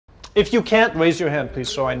If you can't, raise your hand, please,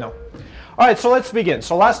 so I know. All right, so let's begin.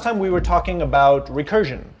 So last time we were talking about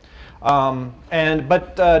recursion.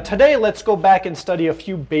 But today let's go back and study a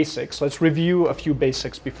few basics. Let's review a few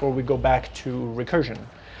basics before we go back to recursion.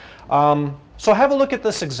 So have a look at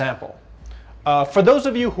this example. For those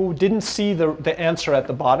of you who didn't see the answer at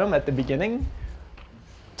the bottom, at the beginning,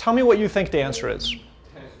 tell me what you think the answer is.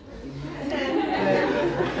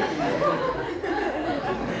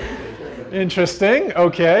 Interesting.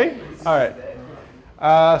 Okay. All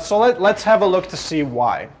right. So let's have a look to see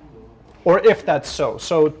why, or if that's so.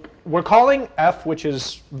 So we're calling f, which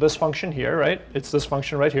is this function here, right? It's this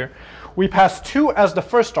function right here. We pass 2 as the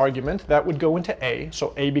first argument. That would go into a,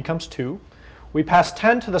 so a becomes 2. We pass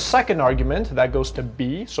 10 to the second argument. That goes to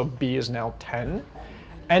b, so b is now 10.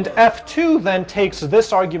 And f2 then takes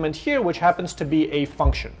this argument here, which happens to be a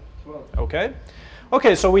function. Okay?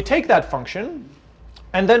 Okay, so we take that function,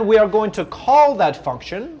 and then we are going to call that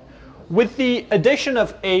function with the addition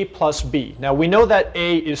of a plus b. Now we know that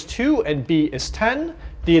a is 2 and b is 10,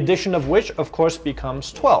 the addition of which, of course,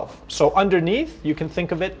 becomes 12. So underneath, you can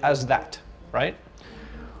think of it as that, right?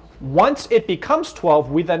 Once it becomes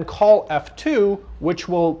 12, we then call f2, which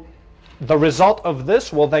will, the result of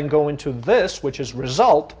this will then go into this, which is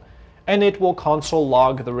result, and it will console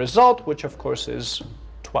log the result, which of course is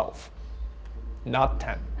 12, not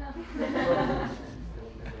 10.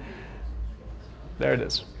 There it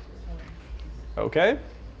is. Okay?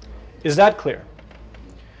 Is that clear?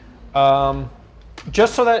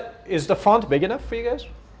 Just so that, is the font big enough for you guys?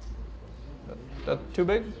 That too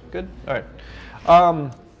big? Good? All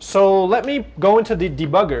right. So let me go into the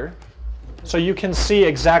debugger so you can see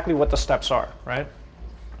exactly what the steps are, right?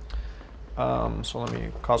 So let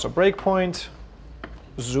me cause a breakpoint,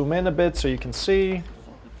 zoom in a bit so you can see.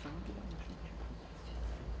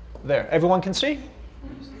 There, everyone can see?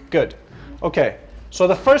 Good. Okay, so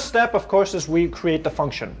the first step, of course, is we create the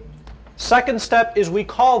function. Second step is we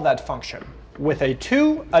call that function with a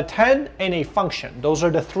 2, a 10, and a function. Those are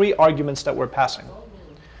the 3 arguments that we're passing.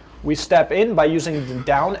 We step in by using the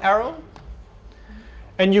down arrow.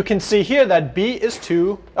 And you can see here that a is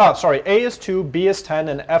 2, b is 10,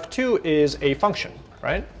 and f2 is a function,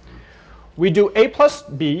 right? We do a plus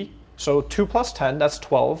b, so 2 plus 10, that's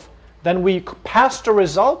 12. Then we pass the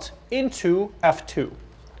result into f2.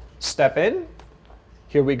 Step in.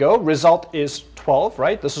 Here we go. Result is 12,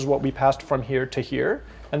 right? This is what we passed from here to here.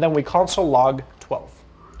 And then we console log 12.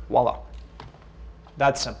 Voila.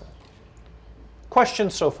 That's simple.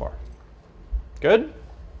 Questions so far? Good?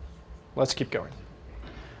 Let's keep going.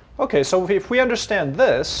 Okay, so if we understand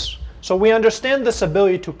this, so we understand this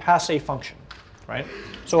ability to pass a function, right?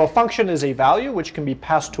 So a function is a value which can be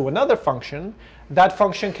passed to another function. That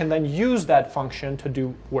function can then use that function to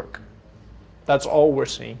do work. That's all we're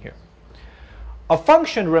seeing here. A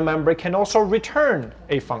function, remember, can also return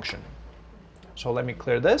a function. So let me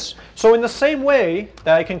clear this. So in the same way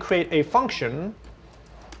that I can create a function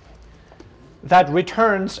that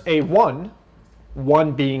returns a 1,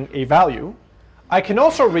 1 being a value, I can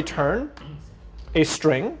also return a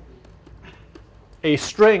string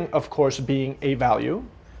of course being a value.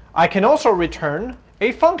 I can also return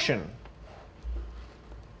a function,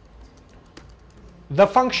 the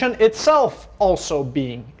function itself also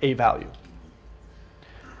being a value.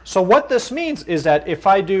 So what this means is that if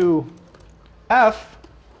I do f,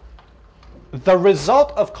 the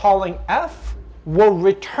result of calling f will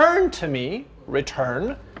return to me,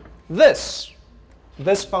 this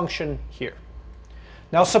function here.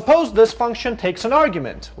 Now suppose this function takes an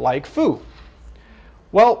argument, like foo.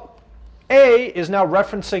 Well, a is now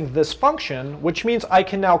referencing this function, which means I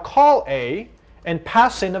can now call a and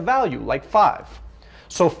pass in a value, like 5.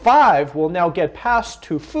 So 5 will now get passed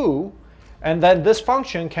to foo, and then this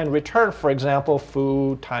function can return, for example,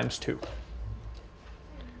 foo times 2.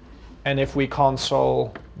 And if we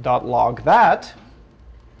console.log that,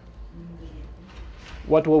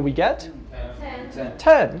 what will we get? 10.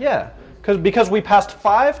 10, yeah. Because we passed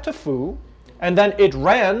 5 to foo, and then it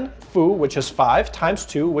ran foo, which is 5, times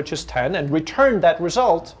 2, which is 10, and returned that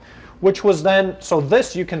result, which was then, so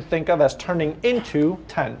this you can think of as turning into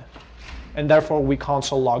 10. And therefore we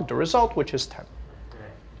console log the result, which is 10.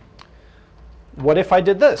 What if I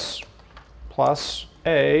did this? Plus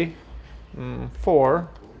a 4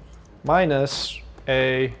 minus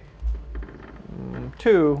a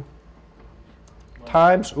 2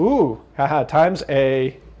 times, times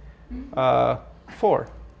a 4.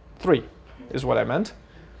 3 is what I meant.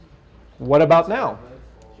 What about now?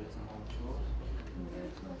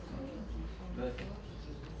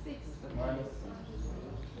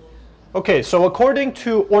 Okay, so according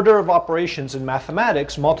to order of operations in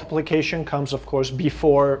mathematics, multiplication comes, of course,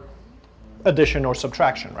 before addition or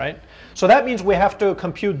subtraction, right? So that means we have to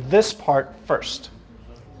compute this part first,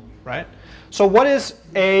 right? So what is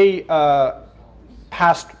a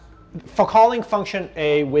for calling function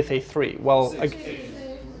a with a 3? Well,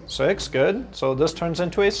 6, good. So this turns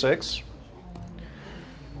into a 6.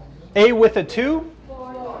 A with a 2?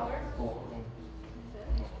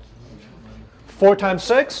 4 times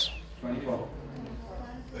 6? 24.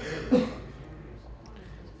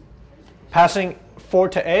 Passing 4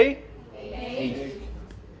 to A? 8.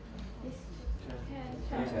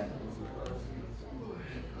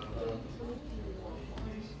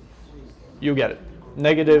 You get it.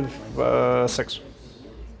 Negative 6.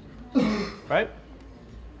 Right?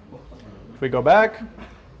 If we go back,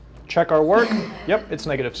 check our work, yep, it's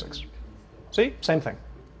negative 6. See? Same thing.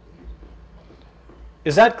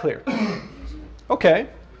 Is that clear? Okay.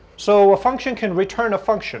 So a function can return a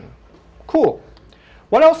function. Cool.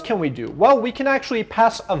 What else can we do? Well, we can actually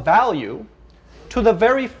pass a value to the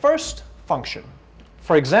very first function.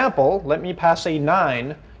 For example, let me pass a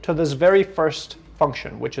 9 to this very first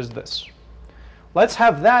function, which is this. Let's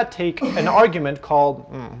have that take an argument called,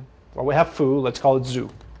 well, we have foo, let's call it zoo.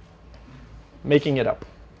 Making it up.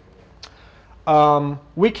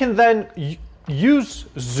 We can then use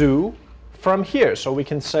zoo from here. So we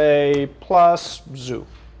can say plus zoo,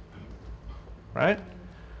 right?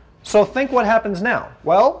 So think what happens now.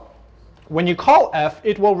 Well, when you call f,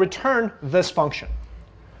 it will return this function.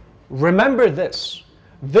 Remember this.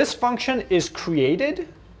 This function is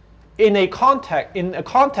created in a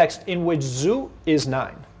context in which zoo is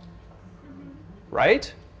 9,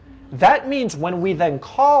 right? That means when we then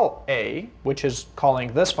call a, which is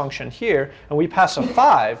calling this function here, and we pass a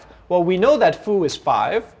 5, well, we know that foo is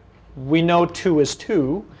 5. We know 2 is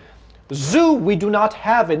 2. Zoo we do not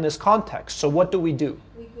have in this context. So what do?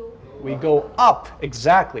 We go up,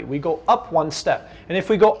 exactly. We go up one step. And if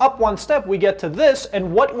we go up one step, we get to this.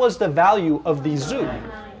 And what was the value of the zoo?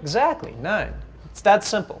 Exactly, 9. It's that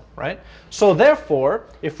simple, right? So therefore,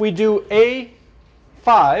 if we do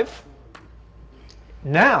A5,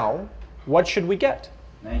 now, what should we get?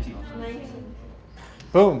 19.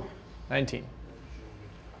 Boom, 19,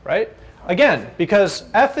 right? Again, because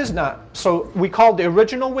f is not, so we called the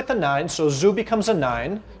original with a 9, so zoo becomes a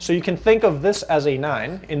 9. So you can think of this as a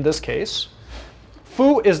 9 in this case.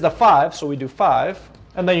 Foo is the 5, so we do 5,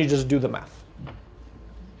 and then you just do the math.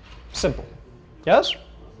 Simple. Yes?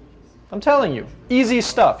 I'm telling you, easy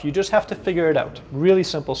stuff. You just have to figure it out. Really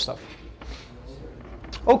simple stuff.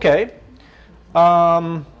 Okay.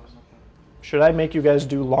 Should I make you guys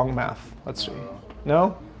do long math? Let's see.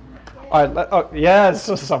 No? All right. Oh, yes,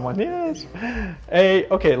 someone. Yes.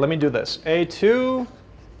 Okay, let me do this. A2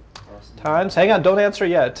 times, hang on, don't answer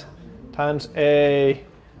yet, times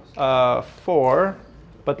A4.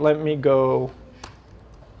 But let me go,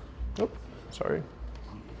 oops, sorry.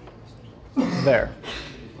 There.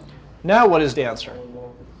 Now what is the answer?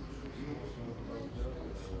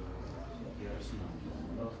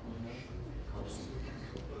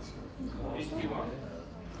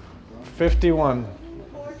 $51.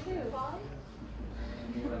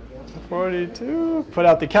 42. Put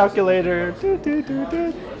out the calculator. Do, do, do,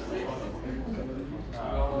 do.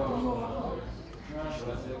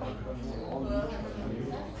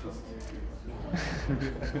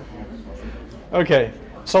 Okay,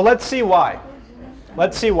 so let's see why.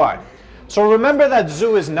 Let's see why. So remember that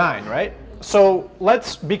zoo is 9, right? So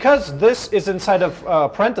because this is inside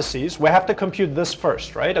of parentheses, we have to compute this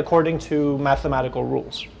first, right? According to mathematical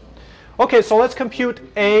rules. Okay, so let's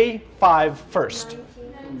compute A5 first.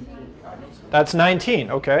 That's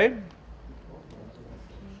 19, okay.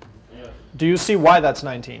 Do you see why that's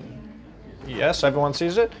 19? Yes, everyone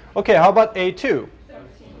sees it? Okay, how about A2?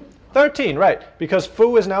 13, right. Because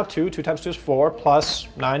foo is now 2. 2 times 2 is 4, plus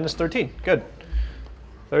 9 is 13. Good.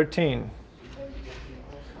 13.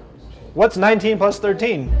 What's 19 plus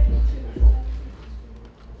 13?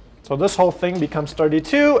 So this whole thing becomes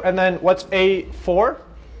 32. And then what's A4?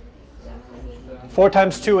 4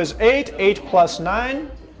 times 2 is 8. 8 plus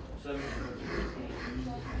 9.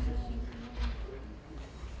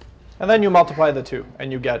 And then you multiply the 2,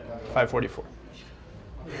 and you get 544.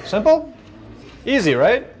 Simple? Easy,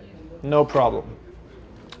 right? No problem.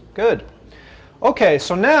 Good. Okay,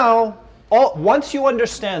 so now, once you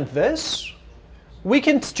understand this, we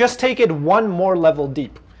can just take it one more level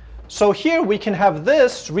deep. So here we can have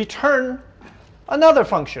this return another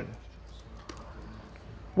function,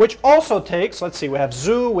 which also takes, let's see, we have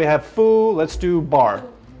zoo, we have foo, let's do bar.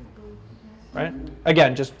 Right?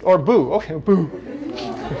 Again, or boo. Okay, boo.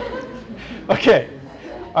 Okay.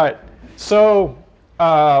 All right. So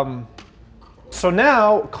So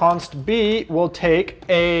now const b will take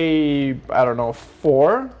a, I don't know,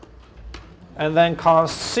 4. And then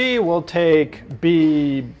const c will take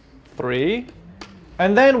b3.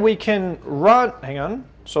 And then we can run, hang on.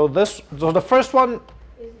 So the first one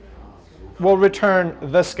will return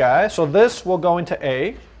this guy. So this will go into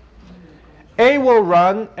A. A will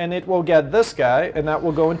run and it will get this guy, and that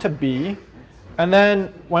will go into B. And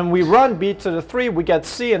then when we run b to the 3, we get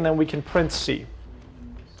c, and then we can print c.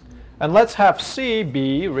 And let's have c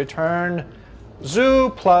be return zoo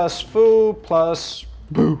plus foo plus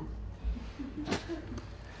boo.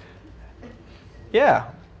 Yeah.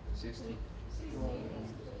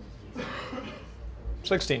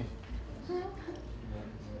 16.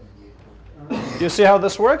 You see how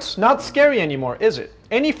this works? Not scary anymore, is it?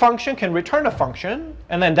 Any function can return a function,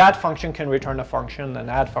 and then that function can return a function, and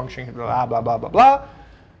that function can blah, blah, blah, blah, blah.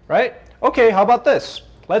 Right? Okay, how about this?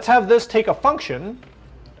 Let's have this take a function,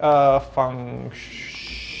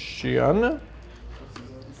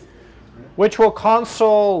 which will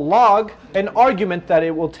console log an argument that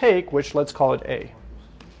it will take, which let's call it a.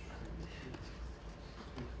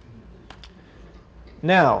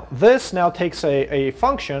 Now, this now takes a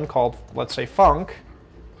function called, let's say, func,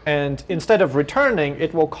 and instead of returning,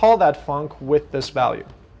 it will call that func with this value.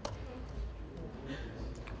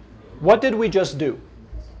 What did we just do?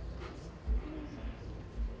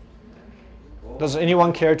 Does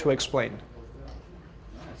anyone care to explain?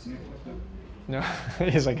 No,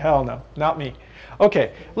 he's like, hell no, not me.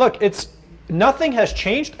 Okay, look, nothing has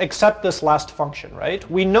changed except this last function, right?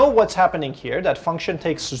 We know what's happening here. That function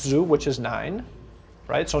takes zoo, which is 9.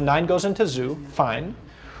 Right? So 9 goes into zoo, fine.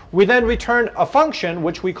 We then return a function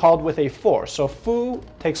which we called with a 4. So foo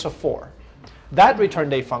takes a 4. That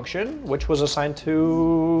returned a function which was assigned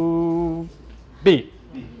to b.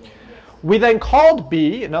 We then called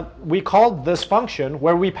b, and we called this function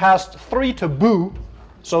where we passed 3 to boo.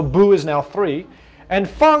 So boo is now 3. And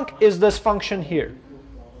func is this function here.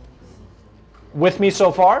 With me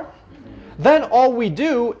so far? Then all we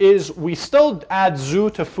do is we still add zoo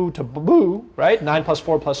to foo to boo, right? 9 plus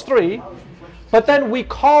 4 plus 3. But then we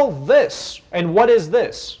call this. And what is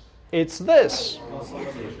this? It's this.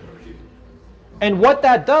 And what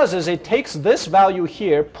that does is it takes this value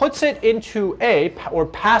here, puts it into A, or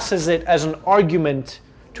passes it as an argument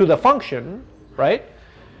to the function, right?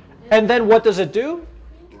 And then what does it do?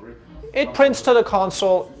 It prints to the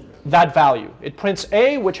console that value. It prints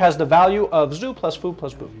A, which has the value of zoo plus foo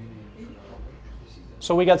plus boo.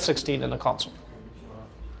 So we got 16 in the console.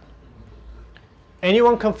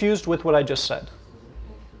 Anyone confused with what I just said?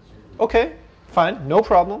 Okay, fine, no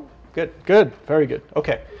problem. Good, good, very good.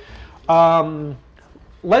 Okay.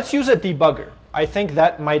 Let's use a debugger. I think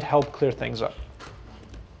that might help clear things up.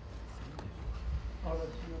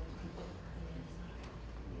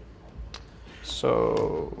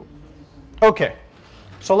 So, okay.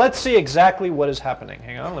 So let's see exactly what is happening.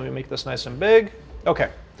 Hang on, let me make this nice and big. Okay.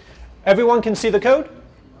 Everyone can see the code?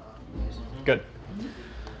 Good.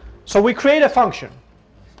 So we create a function.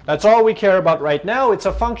 That's all we care about right now. It's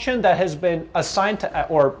a function that has been assigned to,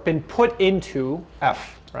 or been put into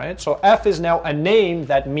f, right? So f is now a name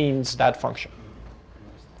that means that function.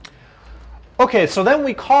 Okay, so then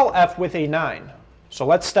we call f with a 9. So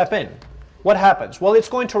let's step in. What happens? Well, it's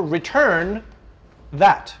going to return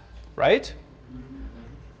that, right?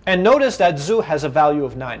 And notice that zoo has a value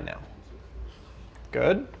of 9 now.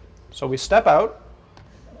 Good. So we step out.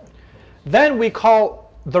 Then we call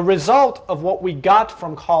the result of what we got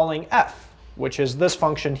from calling f, which is this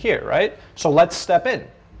function here, right? So let's step in.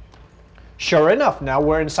 Sure enough, now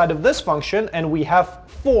we're inside of this function, and we have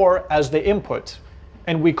 4 as the input.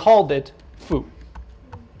 And we called it foo.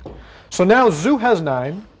 So now zoo has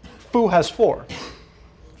 9, foo has 4.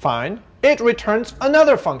 Fine. It returns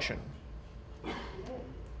another function,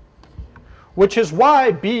 which is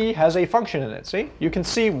why b has a function in it. See? You can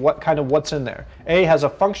see what's in there. A has a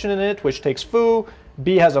function in it which takes foo,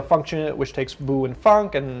 b has a function in it which takes boo and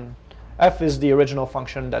func, and f is the original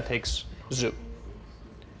function that takes zoo.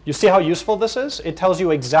 You see how useful this is? It tells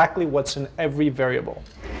you exactly what's in every variable.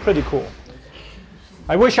 Pretty cool.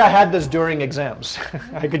 I wish I had this during exams.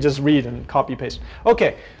 I could just read and copy paste.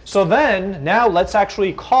 Okay, so then now let's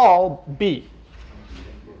actually call b.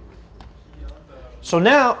 So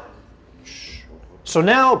now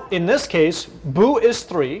in this case, boo is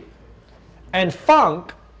 3, and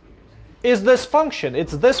func is this function.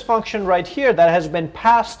 It's this function right here that has been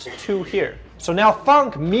passed to here. So now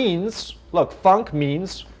func means, look, func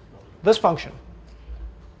means this function.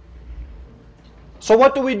 So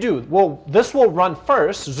what do we do? Well, this will run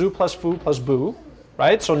first, zoo plus foo plus boo,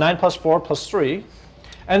 right? So 9 plus 4 plus 3.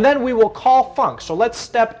 And then we will call func. So let's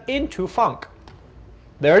step into func.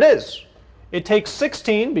 There it is. It takes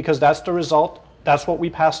 16 because that's the result. That's what we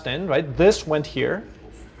passed in, right? This went here,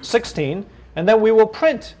 16, and then we will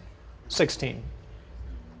print 16.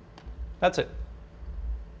 That's it.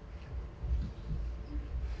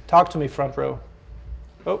 Talk to me, front row.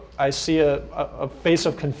 Oh, I see a face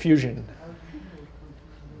of confusion.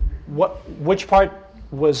 Which part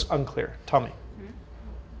was unclear? Tell me.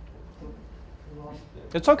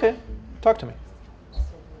 It's okay. Talk to me.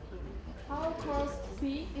 How const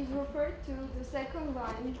p is referred to the second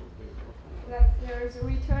line, like there is a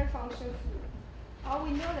return function foo. How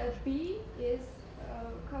we know that b is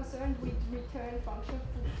concerned with return function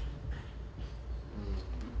foo?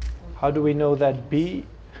 How do we know that b?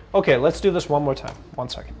 Okay, let's do this one more time. 1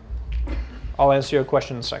 second. I'll answer your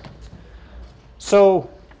question in a second. So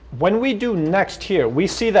when we do next here, we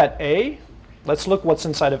see that a, let's look what's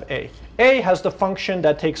inside of a. A has the function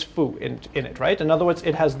that takes foo in it, right? In other words,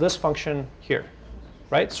 it has this function here,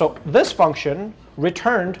 right? So this function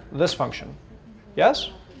returned this function. Yes?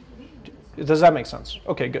 Does that make sense?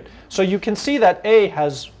 Okay, good. So you can see that a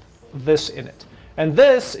has this in it. And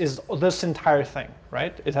this is this entire thing,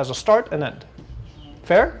 right? It has a start and end.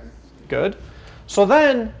 Fair? Good. So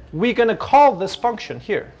then we're going to call this function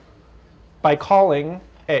here by calling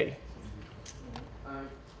a.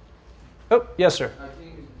 Oh, yes, sir. I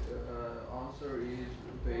think the answer is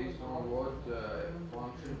based on what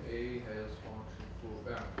function A has function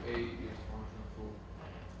foo. A is function foo.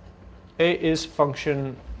 A is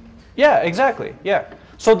function. Yeah, exactly. Yeah.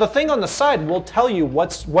 So the thing on the side will tell you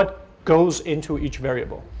what goes into each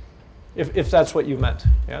variable, if that's what you meant.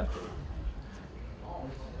 Yeah.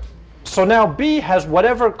 So now b has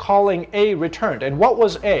whatever calling a returned. And what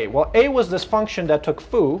was a? Well, a was this function that took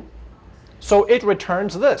foo, so it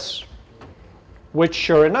returns this, which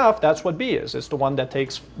sure enough, that's what b is. It's the one that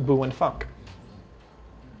takes boo and func.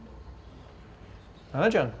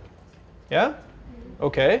 John? Yeah?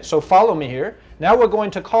 Okay, so follow me here. Now we're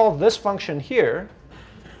going to call this function here,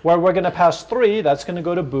 where we're going to pass 3, that's going to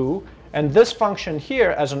go to boo, and this function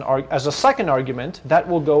here as a second argument, that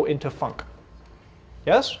will go into func.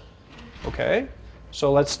 Yes? Okay,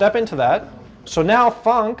 so let's step into that. So now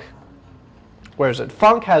func, where is it?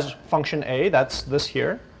 Func has function a, that's this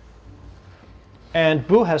here, and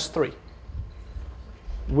boo has 3.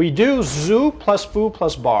 We do zoo plus foo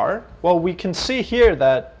plus bar. Well, we can see here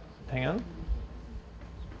that, hang on.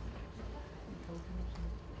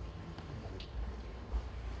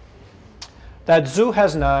 That zoo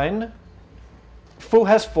has 9, foo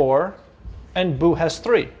has 4, and boo has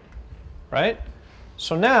 3, right?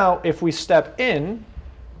 So now, if we step in,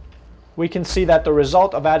 we can see that the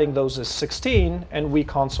result of adding those is 16, and we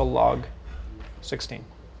console log 16.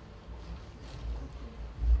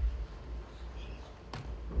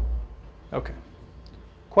 Okay.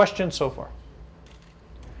 Questions so far?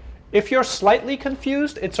 If you're slightly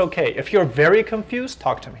confused, it's okay. If you're very confused,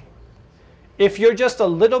 talk to me. If you're just a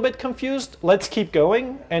little bit confused, let's keep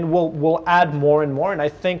going, and we'll add more and more, and I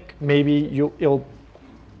think maybe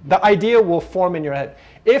the idea will form in your head.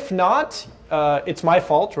 If not, it's my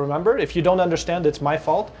fault, remember? If you don't understand, it's my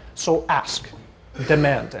fault. So ask,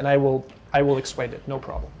 demand, and I will explain it, no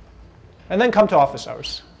problem. And then come to office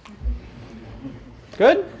hours.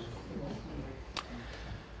 Good?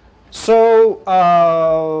 So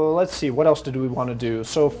let's see, what else did we want to do?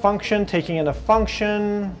 So function, taking in a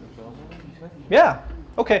function. Yeah,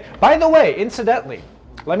 okay. By the way, incidentally,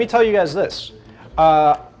 let me tell you guys this.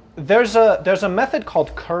 There's a method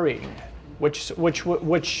called currying, which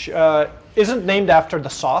isn't named after the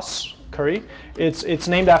sauce curry. It's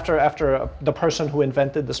named after the person who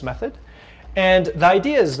invented this method. And the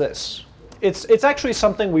idea is this. It's actually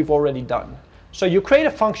something we've already done. So you create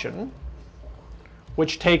a function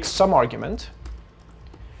which takes some argument,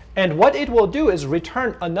 and what it will do is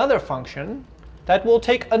return another function that will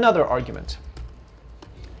take another argument.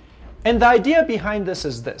 And the idea behind this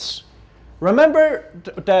is this. Remember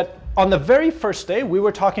that on the very first day, we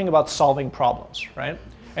were talking about solving problems, right?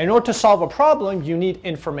 And in order to solve a problem, you need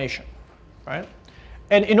information, right?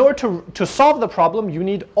 And in order to solve the problem, you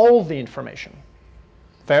need all the information.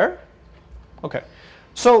 Fair? Okay.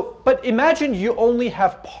 So, but imagine you only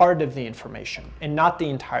have part of the information and not the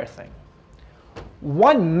entire thing.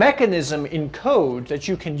 One mechanism in code that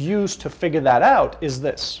you can use to figure that out is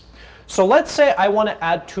this. So let's say I want to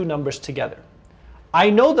add 2 numbers together. I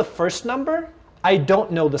know the first number, I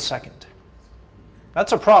don't know the second.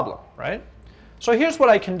 That's a problem, right? So here's what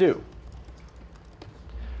I can do.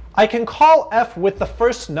 I can call f with the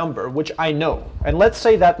first number, which I know, and let's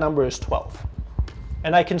say that number is 12.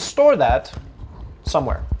 And I can store that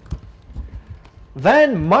somewhere.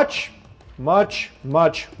 Then much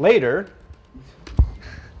later,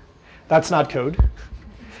 That's not code.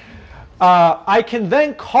 I can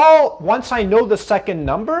then call, once I know the second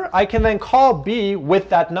number, I can then call b with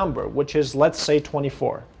that number, which is, let's say,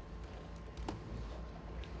 24.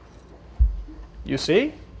 You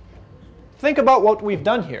see? Think about what we've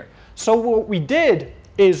done here. So what we did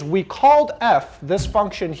is we called f, this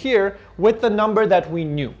function here, with the number that we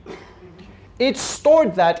knew. It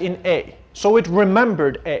stored that in a, so it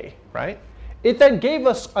remembered a, right? It then gave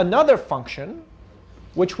us another function,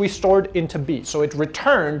 which we stored into b. So it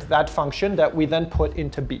returned that function that we then put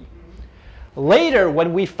into b. Later,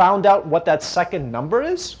 when we found out what that second number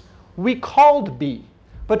is, we called b.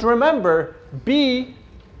 But remember, b,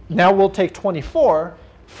 now we'll take 24.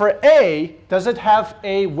 For a, does it have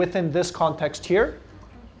a within this context here?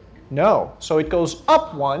 No. So it goes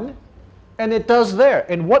up 1, and it does there.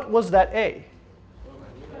 And what was that a?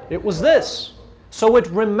 It was this. So it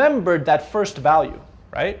remembered that first value,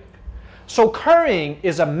 right? So currying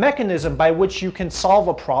is a mechanism by which you can solve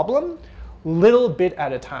a problem little bit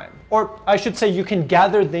at a time. Or I should say you can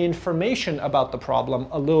gather the information about the problem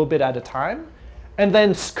a little bit at a time and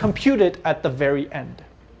then compute it at the very end.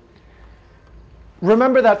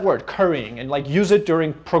 Remember that word, currying, and like use it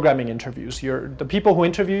during programming interviews. The people who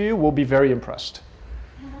interview you will be very impressed.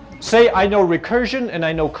 Say, I know recursion and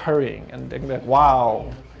I know currying. And they're like, wow,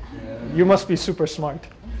 you must be super smart.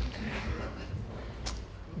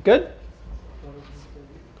 Good?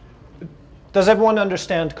 Does everyone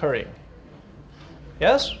understand currying?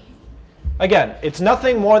 Yes? Again, it's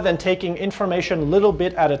nothing more than taking information a little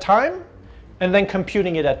bit at a time and then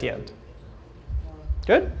computing it at the end.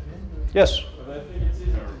 Good? Yes? But I think it's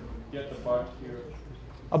easier to get a bug here.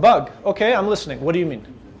 A bug? Okay, I'm listening. What do you mean?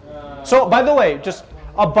 So, by the way, just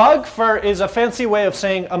a bug is a fancy way of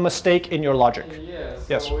saying a mistake in your logic. Yeah, so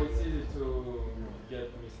Yes. it's easy to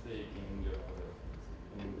get mistake in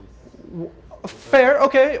this. Fair,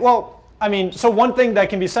 okay. Well, I mean, so one thing that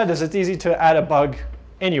can be said is it's easy to add a bug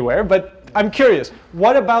anywhere, but I'm curious,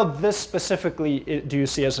 what about this specifically do you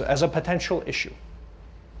see as a potential issue?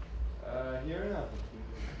 Here nothing.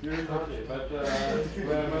 Here is okay, but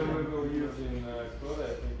when we will use in code, I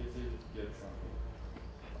think it's easy to get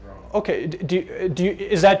something wrong. Okay,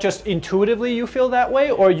 is that just intuitively you feel that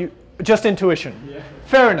way, or just intuition? Yeah.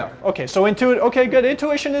 Fair enough. Okay, so okay, good.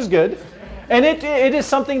 Intuition is good. And it is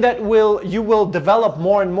something that you will develop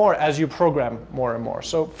more and more as you program more and more.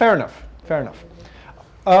 So fair enough, fair enough.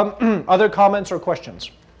 Other comments or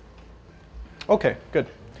questions? Okay, good.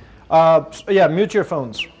 Yeah, mute your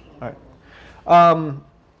phones. All right.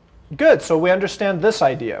 Good, so we understand this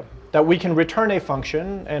idea, that we can return a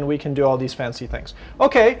function and we can do all these fancy things.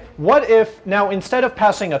 Okay, what if now instead of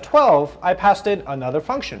passing a 12, I passed in another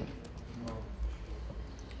function,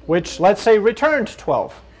 which let's say returned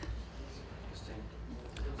 12.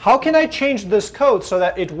 How can I change this code so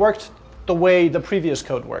that it worked the way the previous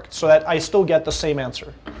code worked, so that I still get the same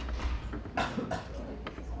answer?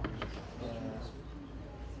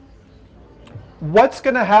 What's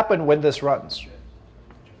going to happen when this runs?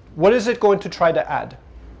 What is it going to try to add?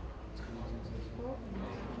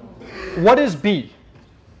 What is b?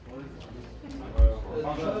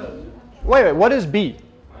 Wait, what is b?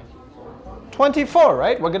 24,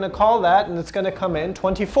 right? We're going to call that, and it's going to come in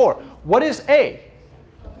 24. What is a?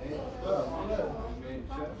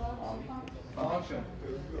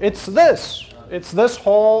 It's this. It's this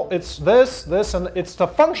whole, it's this, and it's the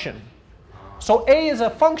function. So a is a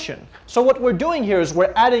function. So what we're doing here is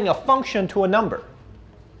we're adding a function to a number.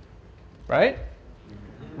 Right?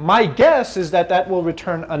 My guess is that that will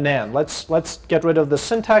return a nan. Let's get rid of the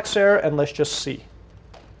syntax error and let's just see.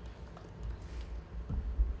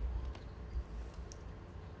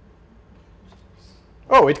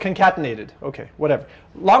 Oh, it concatenated. Okay, whatever.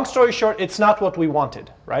 Long story short, it's not what we wanted,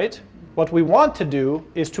 right? What we want to do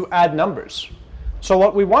is to add numbers. So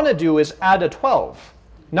what we want to do is add a 12,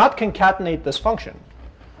 not concatenate this function.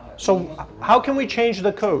 So how can we change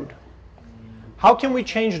the code? How can we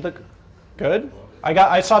change the... Good.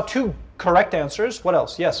 I saw 2 correct answers. What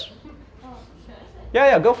else? Yes?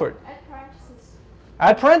 Yeah, go for it. Add parentheses.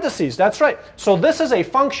 Add parentheses, that's right. So this is a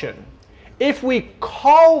function. If we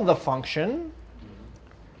call the function,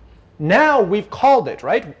 now we've called it,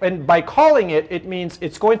 right? And by calling it, it means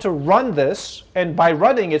it's going to run this, and by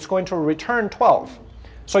running, it's going to return 12.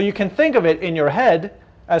 So you can think of it in your head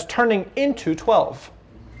as turning into 12.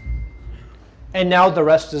 And now the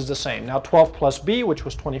rest is the same. Now 12 plus b, which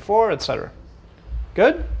was 24, etc.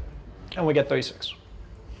 Good? And we get 36.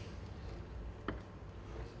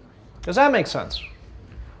 Does that make sense?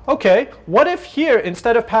 Okay, what if here,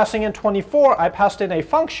 instead of passing in 24, I passed in a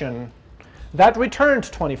function that returned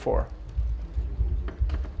 24?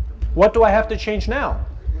 What do I have to change now?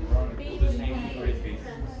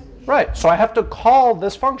 Right, so I have to call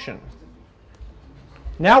this function.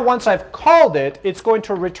 Now once I've called it, it's going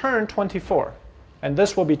to return 24. And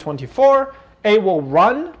this will be 24. A will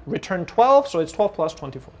run, return 12, so it's 12 plus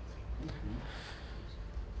 24.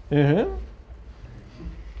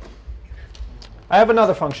 I have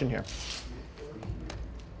another function here,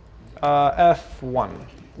 f1,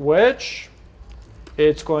 which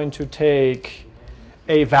it's going to take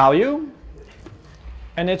a value,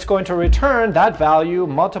 and it's going to return that value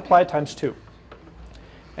multiplied times 2.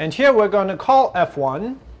 And here we're going to call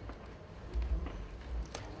f1,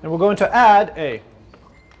 and we're going to add a.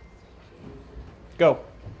 Go.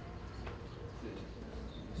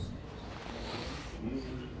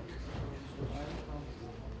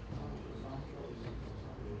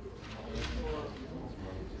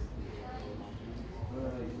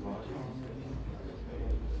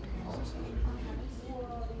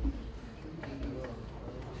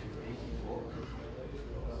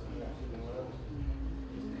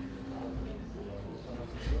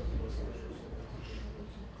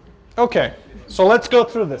 Okay, so let's go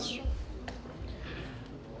through this.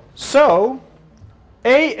 So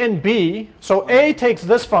A and B, so A takes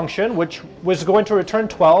this function, which was going to return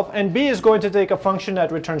 12, and B is going to take a function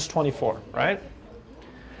that returns 24, right?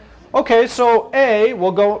 Okay, so A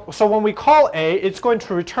will go, so when we call A, it's going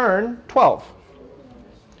to return 12.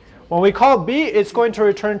 When we call B, it's going to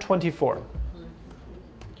return 24.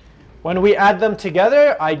 When we add them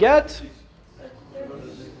together, I get.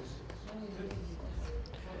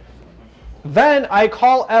 Then I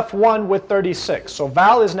call f1 with 36. So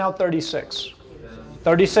val is now 36.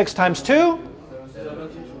 36 times 2?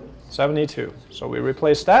 72. So we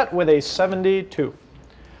replace that with a 72.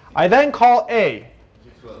 I then call A.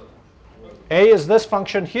 A is this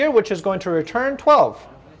function here, which is going to return 12.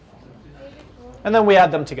 And then we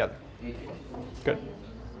add them together. Good.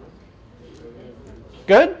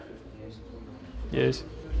 Good? Yes.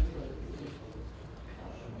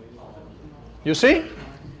 You see?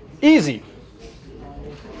 Easy.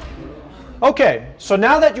 Okay, so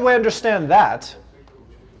now that you understand that,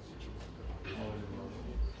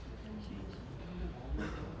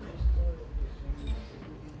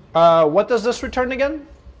 what does this return again?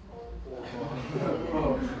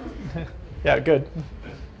 Yeah, good.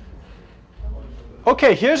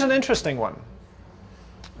 Okay, here's an interesting one.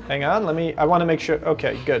 Hang on, I want to make sure.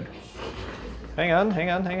 Okay, good. Hang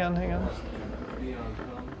on.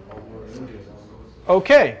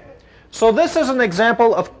 Okay. So this is an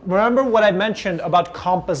example of, remember what I mentioned about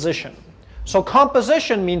composition. So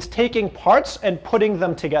composition means taking parts and putting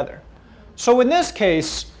them together. So in this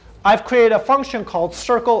case, I've created a function called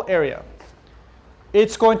circle area.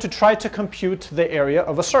 It's going to try to compute the area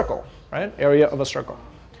of a circle, right? Area of a circle.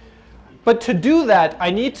 But to do that,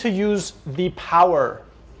 I need to use the power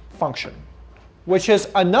function, which is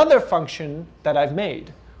another function that I've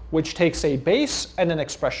made, which takes a base and an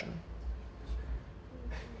expression.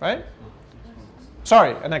 Right?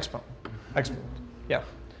 Sorry, an exponent. Exponent. Yeah.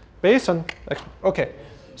 Base and exponent. Okay.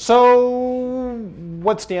 So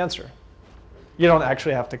what's the answer? You don't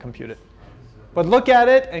actually have to compute it. But look at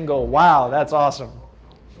it and go, wow, that's awesome.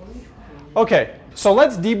 Okay. So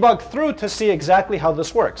let's debug through to see exactly how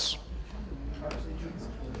this works.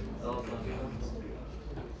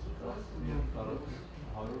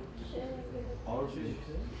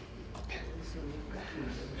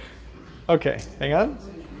 Okay, hang on.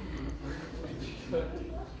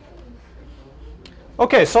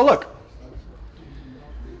 Okay, so look.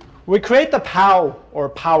 We create the pow, or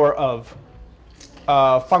power of,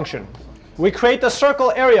 function. We create the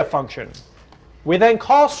circle area function. We then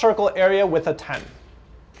call circle area with a 10,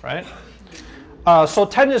 right? So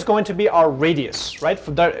 10 is going to be our radius, right?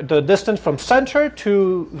 For the distance from center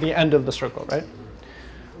to the end of the circle, right?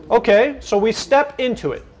 Okay, so we step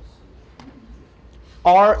into it.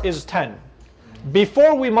 R is 10.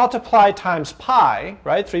 Before we multiply times pi,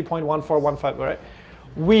 right, 3.1415, right,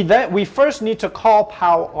 we first need to call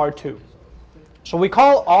pow R2. So we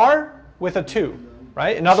call R with a 2,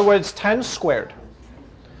 right? In other words, 10 squared.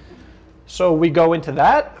 So we go into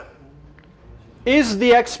that. Is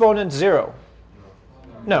the exponent 0?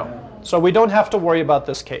 No. So we don't have to worry about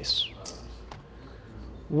this case.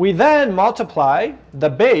 We then multiply the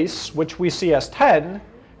base, which we see as 10,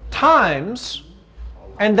 times,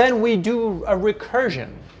 and then we do a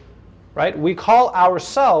recursion, right? We call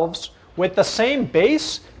ourselves with the same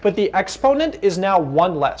base, but the exponent is now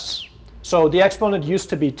 1 less. So the exponent used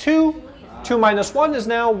to be 2. 2 minus 1 is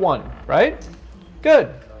now 1, right?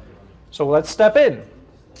 Good. So let's step in.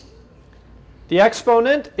 The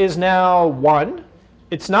exponent is now 1.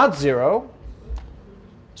 It's not 0.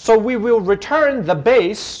 So we will return the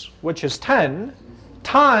base, which is 10,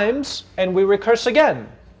 times, and we recurse again.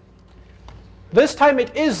 This time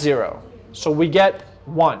it is 0, so we get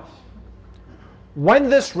 1. When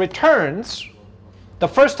this returns, the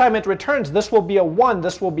first time it returns, this will be a 1,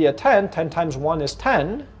 this will be a 10. 10 times 1 is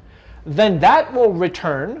 10. Then that will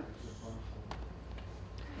return.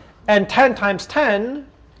 And 10 times 10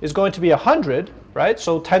 is going to be 100, right?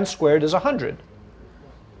 So 10 squared is 100.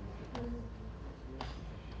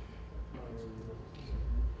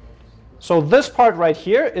 So this part right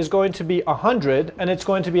here is going to be 100, and it's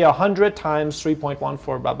going to be 100 times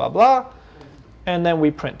 3.14 blah, blah, blah. And then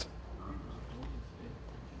we print.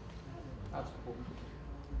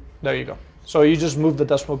 There you go. So you just move the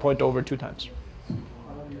decimal point over 2 times.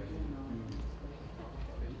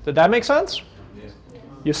 Did that make sense?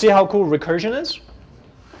 You see how cool recursion is?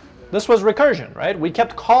 This was recursion, right? We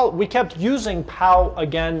kept using POW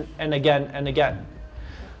again and again and again.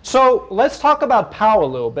 So let's talk about POW a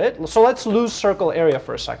little bit. So let's lose circle area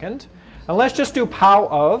for a second. And let's just do POW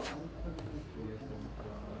of,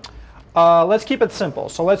 let's keep it simple.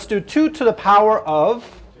 So let's do 2 to the power of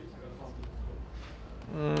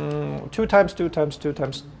 2 times 2 times 2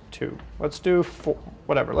 times 2. Let's do 4,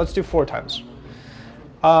 whatever. Let's do 4 times.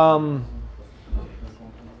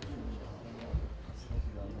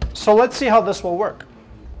 So let's see how this will work.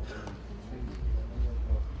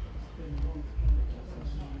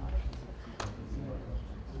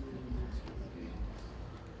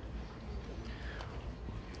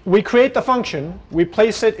 We create the function, we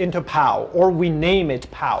place it into POW, or we name it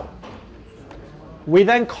POW. We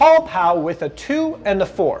then call POW with a 2 and a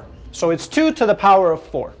 4. So it's 2 to the power of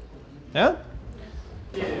 4. Yeah?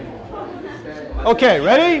 Okay,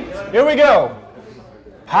 ready? Here we go.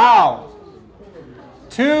 POW.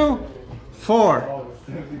 2, 4.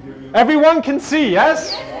 Everyone can see,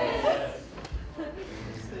 yes?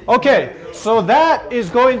 Okay, so that is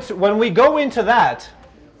going to, when we go into that,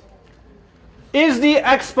 is the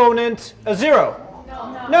exponent a 0?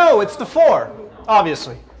 No, it's the 4,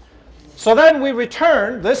 obviously. So then we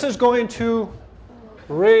return, this is going to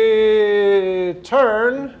return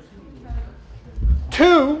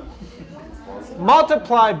 2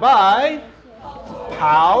 multiplied by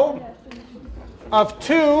POW of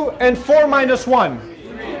 2 and 4 minus 1.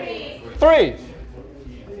 3.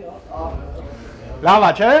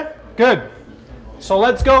 Lavache? Good. So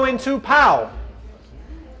let's go into POW.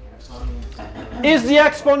 Is the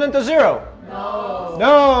exponent a 0? No.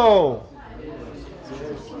 No.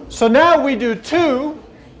 So now we do 2,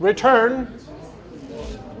 return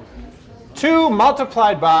 2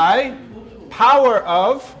 multiplied by power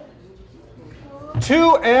of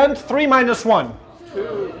 2 and 3 minus 1.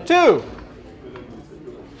 2.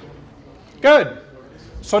 Good.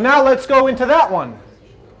 So now let's go into that one.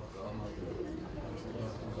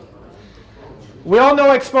 We all know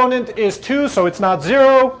exponent is 2, so it's not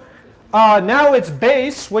 0. Now it's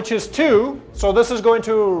base, which is 2. So this is going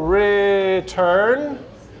to return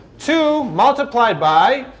 2 multiplied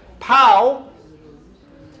by POW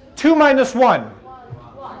 2 minus 1.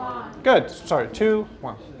 Good. Sorry, 2,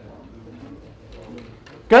 1.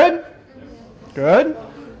 Good? Good.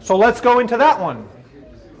 So let's go into that one.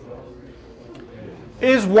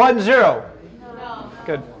 Is 1 0? No.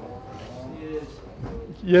 Good.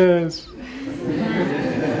 Yes.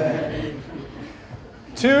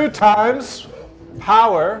 2 times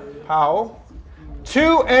power, POW,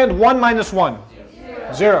 2 and 1 minus 1.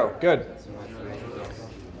 0. Good.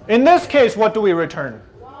 In this case, what do we return?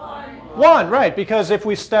 1, right, because if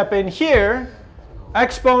we step in here,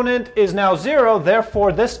 exponent is now 0,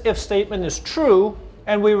 therefore this if statement is true,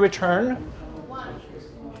 and we return 1.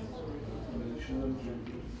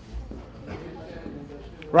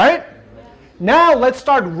 Right? Now let's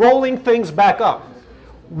start rolling things back up.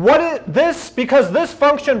 What is this? Because this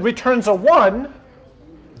function returns a 1,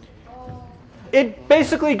 it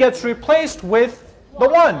basically gets replaced with the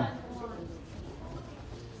 1.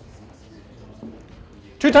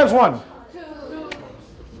 2 times 1. 2.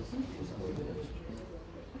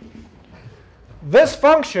 This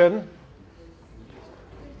function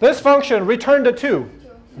returned a 2.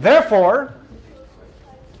 Therefore,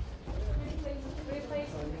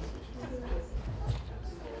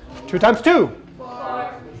 two times 2.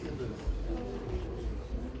 4.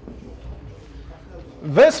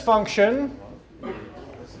 This function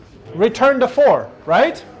returned a 4,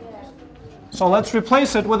 right? So let's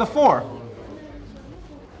replace it with a 4.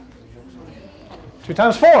 2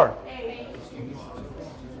 times 4. 8.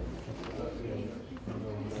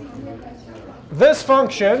 This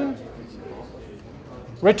function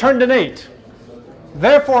returned an 8.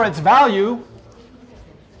 Therefore, its value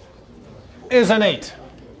is an 8.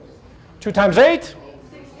 2 times 8?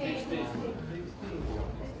 16.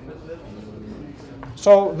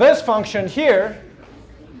 So this function here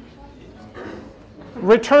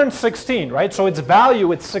returns 16, right? So its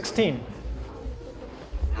value is 16.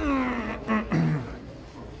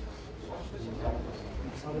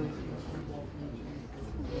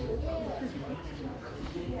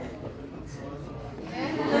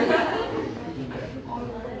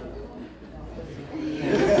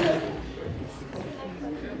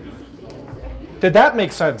 Did that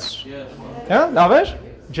make sense? Yes. Yeah, Navesh?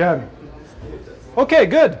 Jen. Okay,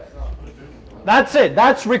 good. That's it.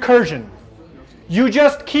 That's recursion. You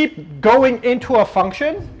just keep going into a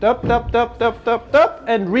function, and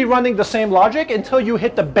rerunning the same logic until you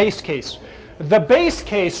hit the base case. The base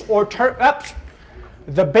case or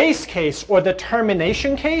the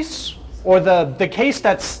termination case, or the case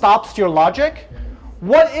that stops your logic,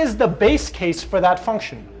 what is the base case for that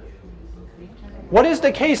function? What is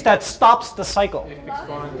the case that stops the cycle?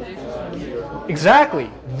 Exactly.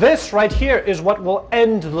 This right here is what will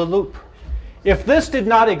end the loop. If this did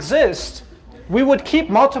not exist, we would keep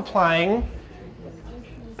multiplying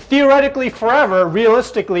theoretically forever,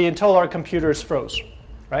 realistically until our computers froze,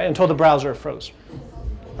 right? Until the browser froze,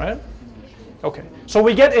 right? Okay. So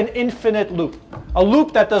we get an infinite loop, a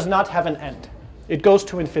loop that does not have an end. It goes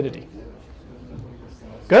to infinity.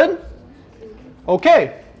 Good?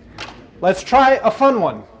 Okay. Let's try a fun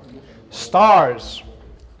one. Stars.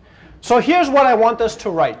 So here's what I want us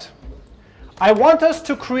to write. I want us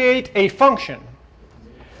to create a function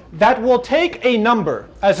that will take a number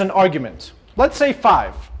as an argument. Let's say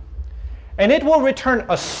 5. And it will return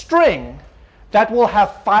a string that will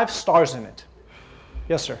have 5 stars in it.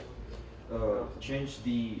 Yes, sir? Change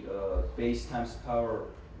the base times power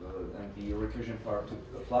and the recursion power to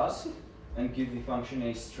a plus, and give the function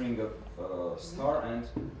a string of star and...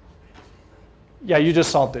 Yeah, you just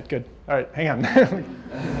solved it. Good. All right, hang on.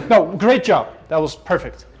 No, great job. That was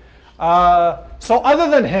perfect. So other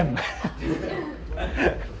than him,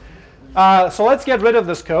 so let's get rid of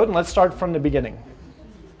this code and let's start from the beginning.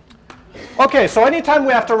 Okay, so anytime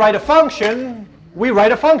we have to write a function, we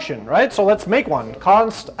write a function, right? So let's make one.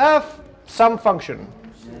 Const f some function.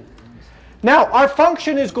 Now, our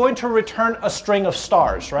function is going to return a string of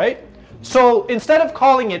stars, right? So instead of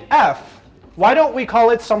calling it f, why don't we call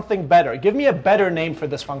it something better? Give me a better name for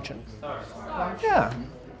this function. Stars. Yeah.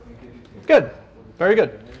 Good. Very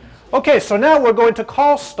good. Okay, so now we're going to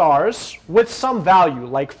call stars with some value,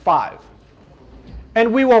 like 5.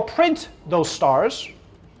 And we will print those stars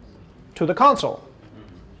to the console.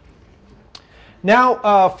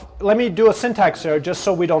 Now, let me do a syntax error just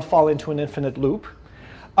so we don't fall into an infinite loop.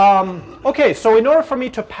 Okay, so in order for me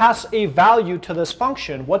to pass a value to this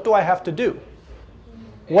function, what do I have to do?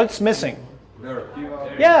 What's missing?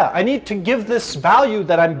 Yeah, I need to give this value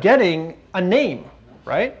that I'm getting a name,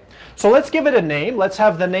 right? So let's give it a name. Let's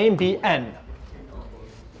have the name be n.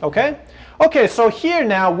 Okay? Okay, so here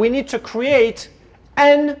now we need to create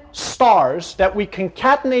n stars that we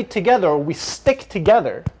concatenate together, or we stick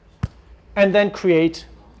together, and then create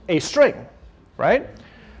a string, right?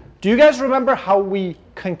 Do you guys remember how we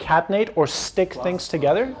concatenate or stick things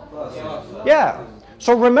together? Yeah.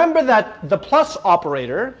 So remember that the plus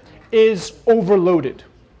operator is overloaded.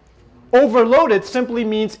 Overloaded simply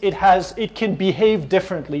means it can behave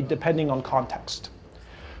differently depending on context.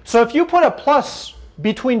 So if you put a plus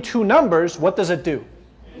between two numbers, what does it do?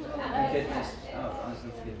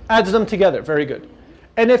 Adds them together. Very good.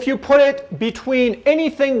 And if you put it between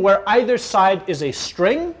anything where either side is a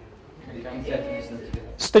string,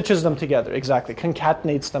 stitches them together. Exactly.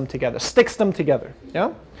 Concatenates them together. Sticks them together.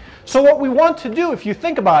 Yeah? So what we want to do, if you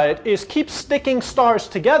think about it, is keep sticking stars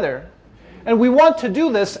together. And we want to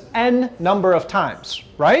do this n number of times,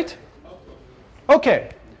 right?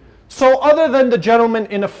 Okay. So other than the gentleman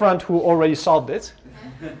in the front who already solved it,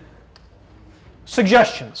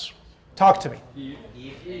 suggestions. Talk to me.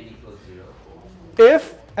 If n equals 0.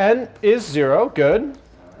 If n is 0, good.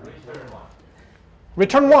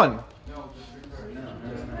 Return 1.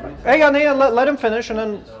 Hang on, let him finish, and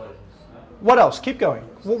then what else? Keep going.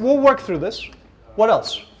 We'll work through this. What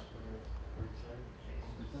else?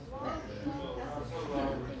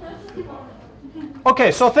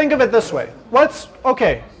 Okay, so think of it this way.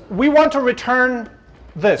 Okay, we want to return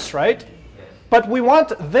this, right? But we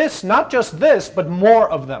want this, not just this, but more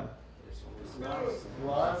of them.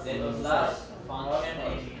 Then plus function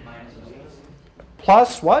n minus 1.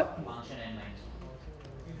 Plus what? Function n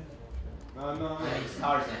minus 1. No.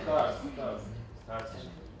 Stars n. Stars.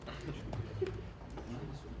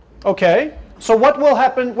 Okay, so what will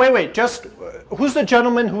happen? Wait, just who's the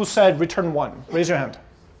gentleman who said return 1? Raise your hand.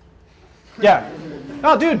 Yeah.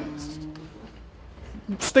 No, dude,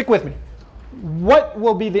 stick with me. What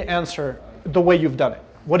will be the answer the way you've done it?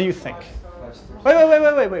 What do you think? 5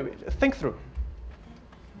 stars. Wait. Think through.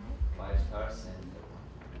 5 stars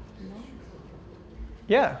and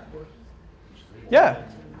Yeah. Yeah.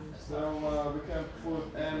 So we can put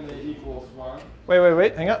n equals 1.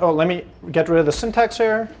 Wait. Hang on. Oh, let me get rid of the syntax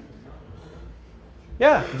here.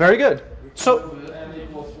 Yeah, very good. So Put n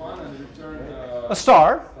equals 1 and return a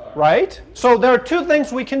star, right? So there are two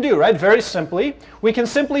things we can do, right? Very simply. We can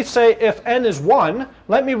simply say if n is 1,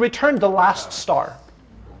 let me return the last star.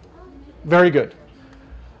 Very good.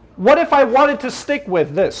 What if I wanted to stick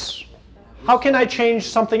with this? How can I change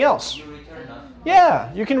something else? you return nothing.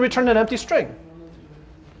 Yeah, you can return an empty string.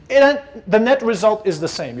 The net result is the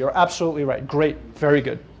same. You're absolutely right. Great. Very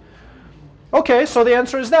good. Okay, so the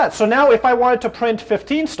answer is that. So now if I wanted to print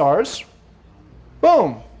 15 stars,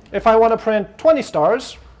 boom. If I want to print 20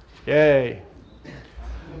 stars, yay.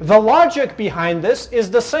 The logic behind this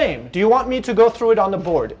is the same. Do you want me to go through it on the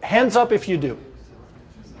board? Hands up if you do.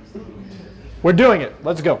 We're doing it.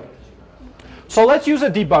 Let's go. So let's use a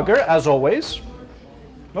debugger as always.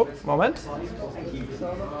 Oh, moment.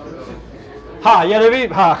 Ha,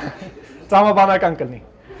 երևի, ha. Տրամաբանական կլինի.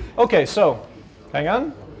 Okay, so, hang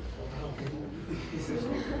on.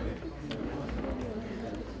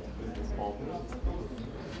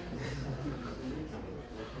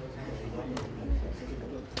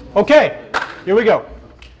 Okay, here we go.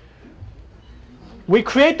 We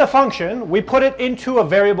create the function, we put it into a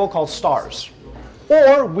variable called stars.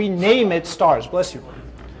 Or we name it stars, bless you.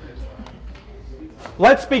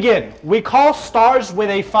 Let's begin. We call stars with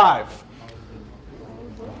a 5.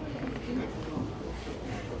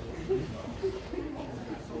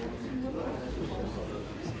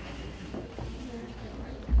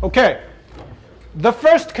 Okay, the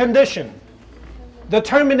first condition, the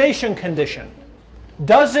termination condition.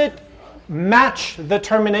 Does it match the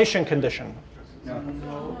termination condition?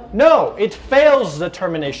 No, it fails the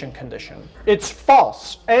termination condition. It's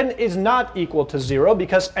false. N is not equal to 0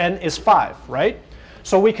 because n is 5, right?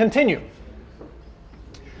 So we continue.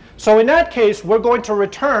 So in that case, we're going to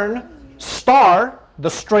return star, the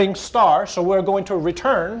string star. So we're going to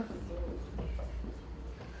return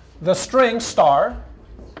the string star.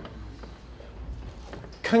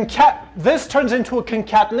 This turns into a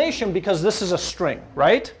concatenation because this is a string,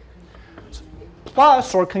 right?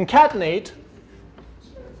 Plus or concatenate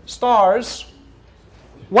stars.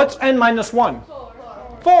 What's n minus 1?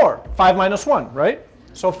 4. 5 minus 1, right?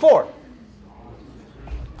 So 4.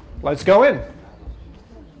 Let's go in.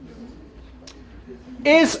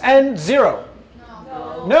 Is n 0?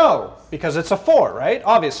 No, because it's a 4, right?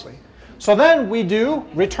 Obviously. So then we do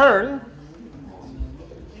return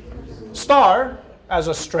star as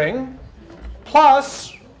a string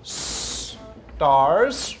plus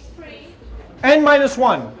stars n minus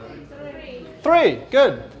 1. 3.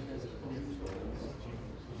 Good.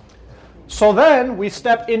 So then we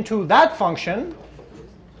step into that function.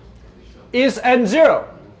 Is n 0?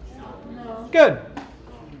 No. Good.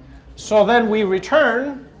 So then we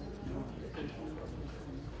return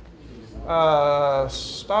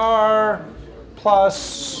star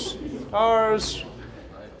plus stars.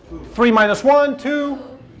 3 minus 1, 2.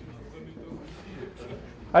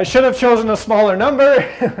 I should have chosen a smaller number.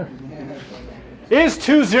 Is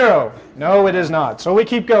 2 0? No, it is not. So we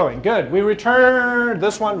keep going. Good. We return,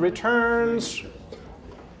 this one returns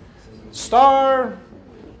star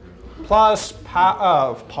plus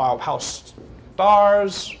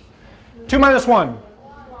stars. 2 minus 1.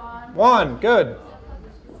 1. Good.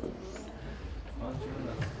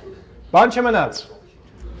 Bunch of nuts.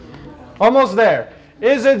 Almost there.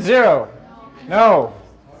 Is it 0? No.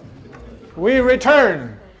 We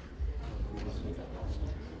return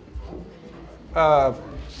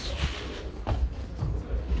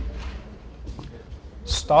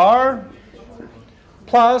star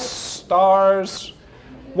plus stars.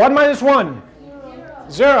 1 minus 1?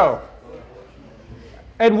 0.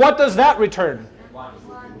 And what does that return?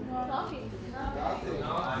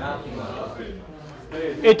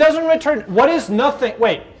 It doesn't return. What is nothing?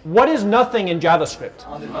 Wait, what is nothing in JavaScript?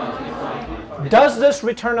 Undefined. Does this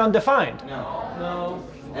return undefined? No.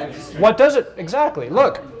 What does it? Exactly.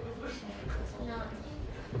 Look.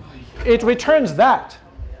 It returns that.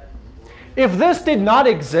 If this did not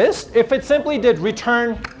exist, if it simply did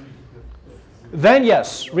return, then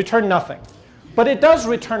yes, return nothing. But it does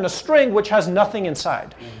return a string which has nothing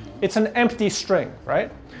inside. It's an empty string,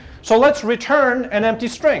 right? So let's return an empty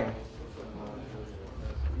string.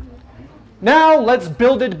 Now let's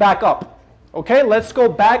build it back up. Okay, let's go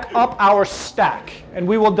back up our stack, and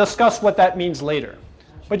we will discuss what that means later.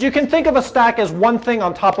 But you can think of a stack as one thing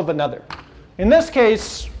on top of another. In this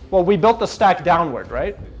case, well, we built the stack downward,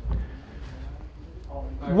 right?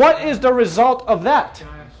 What is the result of that? Can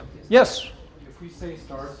I ask something? Yes. If we say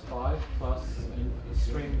stars 5 plus a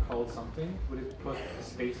string called something, would it put a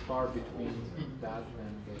space bar between that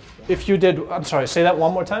and the string? If you did, I'm sorry, say that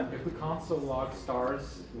one more time. If we console log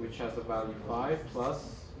stars, which has a value 5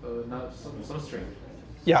 plus some string,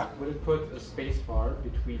 Yeah. would it put a space bar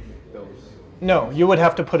between those? No, you would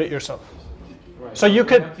have to put it yourself. Right. So you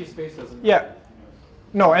could- An empty space doesn't. Yeah.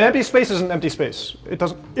 No, an empty space is an empty space. It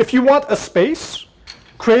doesn't. If you want a space,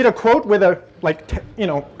 create a quote with a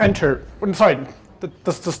enter. Sorry,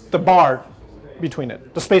 the bar between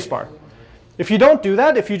it, the space bar. If you don't do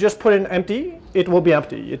that, if you just put in empty, it will be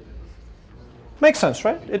empty. It makes sense,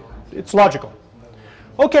 right? It's logical.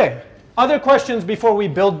 Okay. Other questions before we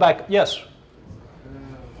build back? Yes.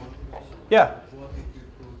 Yeah. What if you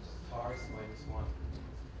put stars -1?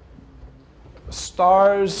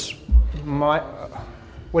 Stars.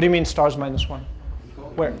 What do you mean stars -1?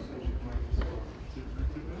 Where?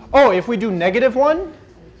 Oh, if we do -1?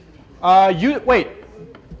 Wait.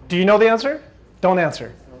 Do you know the answer? Don't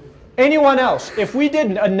answer. Anyone else? If we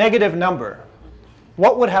did a negative number,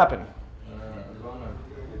 what would happen?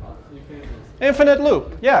 Infinite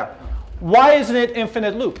loop. Yeah. Why isn't it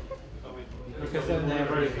infinite loop? Because then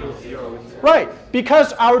never equals 0. Right.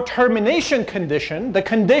 Because our termination condition, the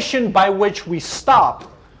condition by which we stop,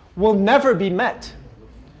 will never be met.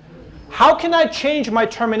 How can I change my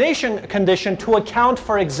termination condition to account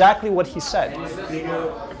for exactly what he said?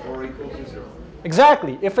 Bigger or equal to 0.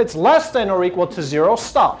 Exactly. If it's less than or equal to 0,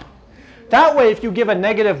 stop. That way, if you give a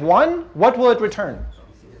 -1, what will it return?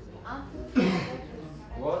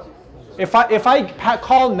 What? If I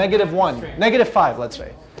call -1, -5, let's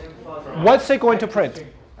say, what's it going to print?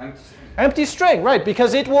 Empty. Empty string, right?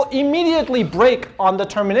 Because it will immediately break on the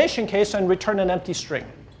termination case and return an empty string.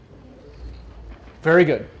 Very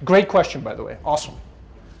good. Great question, by the way. Awesome.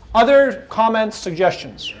 Other comments,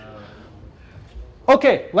 suggestions?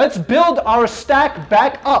 Okay, let's build our stack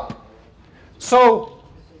back up. So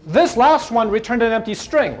this last one returned an empty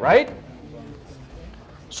string, right?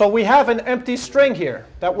 So we have an empty string here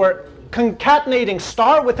that we're concatenating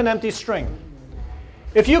star with an empty string.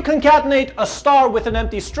 If you concatenate a star with an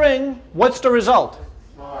empty string, what's the result?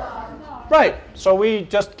 Star. Right, so we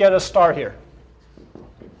just get a star here.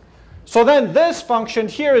 So then this function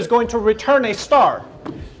here is going to return a star.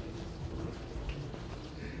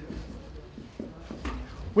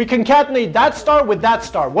 We concatenate that star with that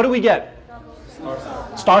star. What do we get? Star,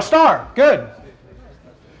 star. Star, star. Good.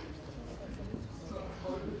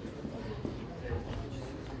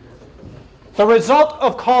 The result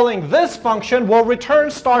of calling this function will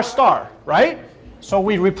return star, star, right? So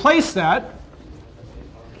we replace that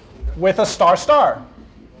with a star, star.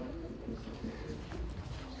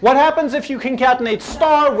 What happens if you concatenate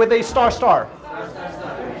star with a star, star?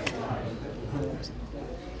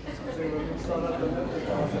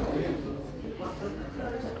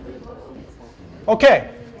 Okay,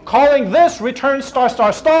 calling this returns star,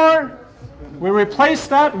 star, star. We replace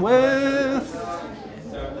that with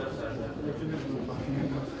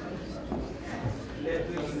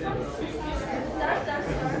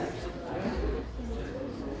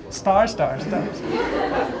star, star, star.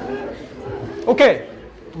 Okay,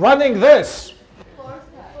 running this.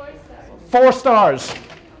 4 stars.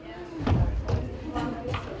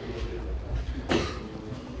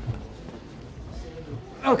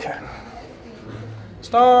 Okay.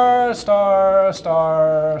 Star, star,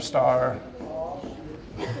 star, star.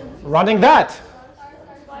 Running that.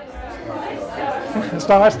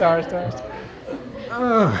 Star, star, star.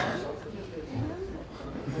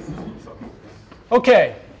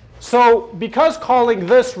 Okay, so because calling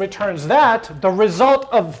this returns that, the result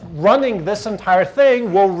of running this entire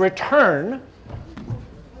thing will return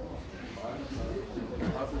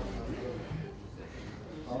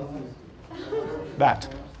that.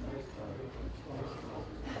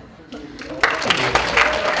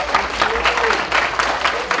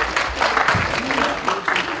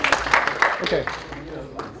 Okay.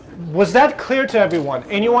 Was that clear to everyone?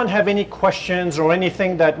 Anyone have any questions or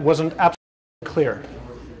anything that wasn't absolutely clear?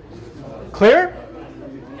 Clear?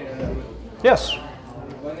 Yes.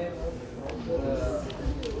 When it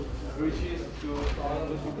reaches to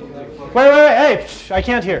Wait, hey, I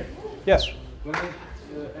can't hear. Yes. when it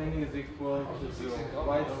n is equal to 0,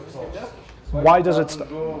 Why does it stop?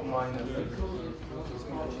 go minus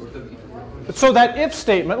So that if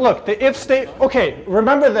statement, look, the if statement, okay,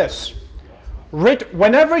 remember this.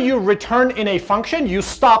 Whenever you return in a function, you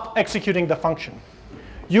stop executing the function.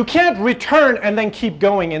 You can't return and then keep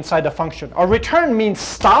going inside the function. A return means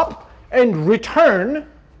stop and return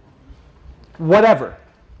whatever.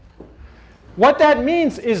 What that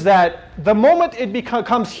means is that the moment it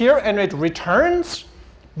comes here and it returns,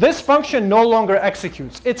 this function no longer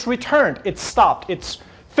executes. It's returned. It's stopped. It's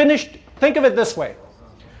finished. Think of it this way.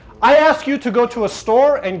 I ask you to go to a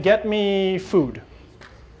store and get me food.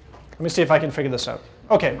 Let me see if I can figure this out.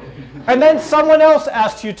 OK. And then someone else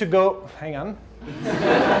asks you to go. Hang on.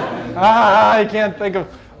 I can't think of.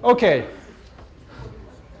 OK.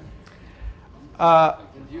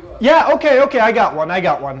 Yeah, OK, I got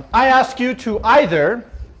one. I ask you to either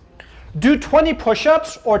do 20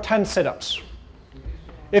 push-ups or 10 sit-ups.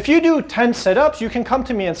 If you do 10 sit-ups, you can come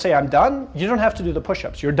to me and say, I'm done. You don't have to do the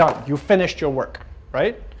push-ups. You're done. You finished your work,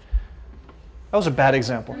 right? That was a bad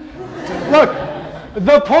example. Look,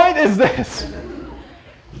 the point is this.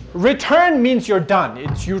 Return means you're done.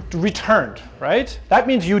 It's you returned, right? That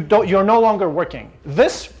means you're no longer working.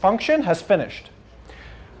 This function has finished.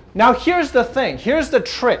 Now here's the thing. Here's the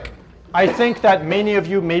trick I think that many of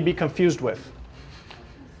you may be confused with.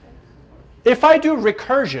 If I do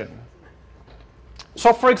recursion,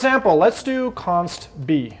 so for example, let's do const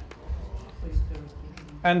b,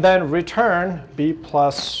 and then return b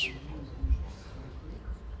plus.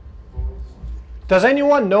 Does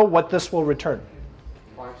anyone know what this will return?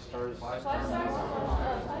 5 stars.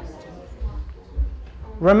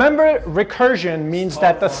 Remember, recursion means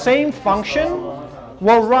that the same function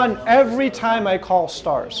will run every time I call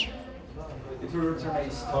stars. It will return a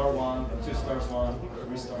star 1, 2 stars 1,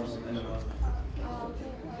 3 stars, and 1.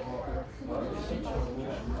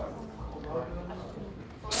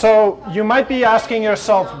 So you might be asking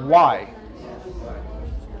yourself, why?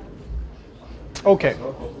 OK.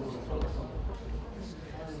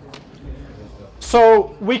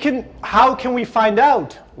 So how can we find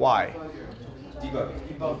out why? Debug.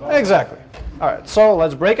 Exactly. All right, so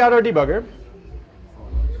let's break out our debugger.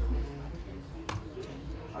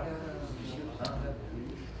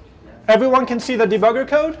 Everyone can see the debugger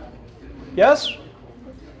code? Yes?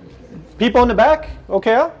 People in the back?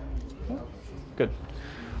 OK? Good.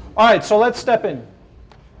 All right, so let's step in.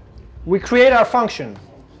 We create our function.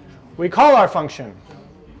 We call our function.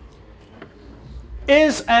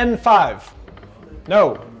 Is n 5?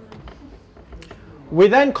 No. We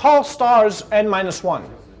then call stars n minus 1.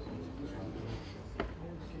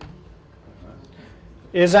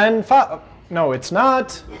 Is n 5? No, it's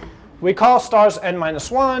not. We call stars n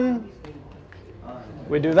minus 1.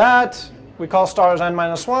 We do that. We call stars n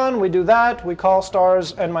minus 1. We do that. We call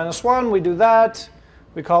stars n minus 1. We do that.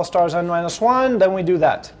 We call stars n minus 1. Then we do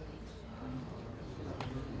that.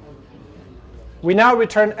 We now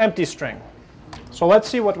return empty string. So let's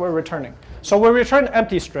see what we're returning. So we return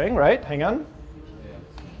empty string, right? Hang on.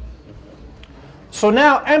 So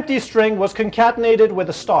now empty string was concatenated with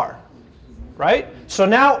a star, right? So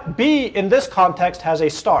now B in this context has a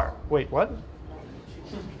star. Wait, what?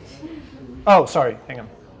 Oh, sorry, hang on.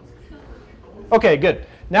 OK, good.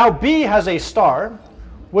 Now B has a star,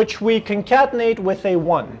 which we concatenate with a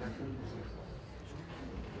 1.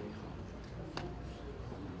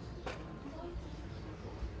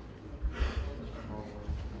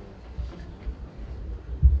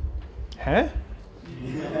 Huh?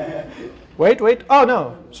 Wait. Oh,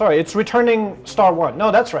 no. Sorry, it's returning star 1.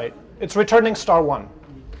 No, that's right. It's returning star 1.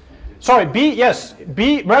 Sorry, B, yes.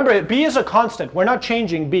 B, remember, B is a constant. We're not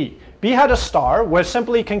changing B. B had a star. We're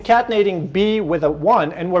simply concatenating B with a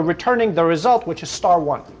 1, and we're returning the result, which is star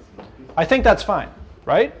 1. I think that's fine,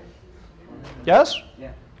 right? Yes?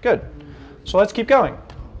 Yeah. Good. So let's keep going.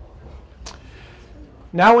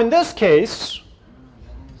 Now, in this case,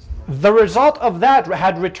 the result of that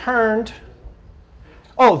had returned,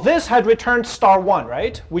 oh, this had returned star 1,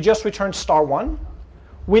 right? We just returned star 1.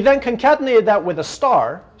 We then concatenated that with a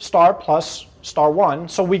star plus star 1.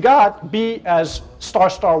 So we got B as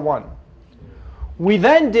star 1. We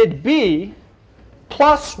then did B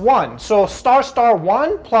plus 1. So star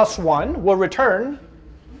 1 plus 1 will return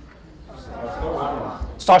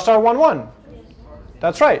star 1 1.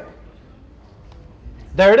 That's right.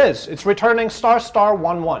 There it is. It's returning star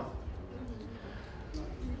 1 1.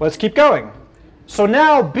 Let's keep going. So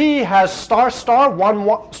now B has star 1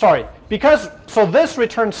 1. Sorry, so this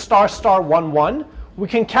returns star 1 1. We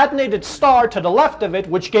concatenated star to the left of it,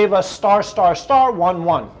 which gave us star 1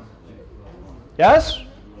 1. Yes?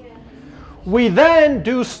 We then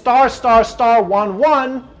do star 1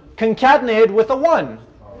 1 concatenated with a 1.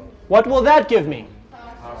 What will that give me?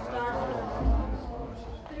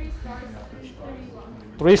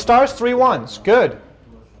 3 stars, 3 ones. Good.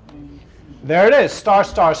 There it is. Star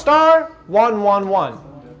 1 1 1.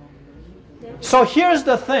 So here's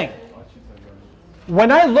the thing.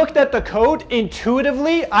 When I looked at the code,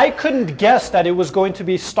 intuitively, I couldn't guess that it was going to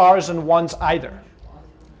be stars and ones either.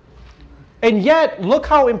 And yet, look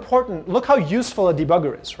how important, look how useful a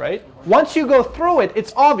debugger is, right? Once you go through it,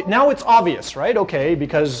 it's obvious. Now it's obvious, right? Okay,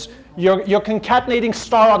 because you're concatenating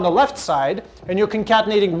star on the left side, and you're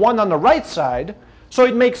concatenating 1 on the right side. So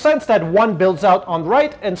it makes sense that 1 builds out on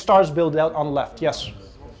right, and stars build out on left. Yes? You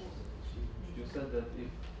said that if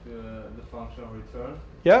the function return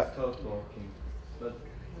Yeah? stopped working, but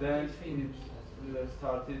then it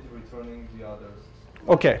started returning the others.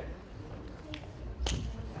 Okay.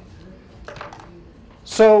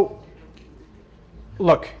 So,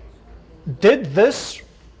 look, does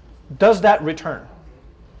that return?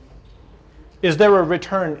 Is there a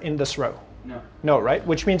return in this row? No. No, right?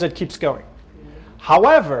 Which means it keeps going.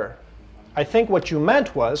 However, I think what you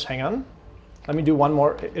meant was, hang on, let me do one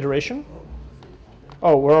more iteration.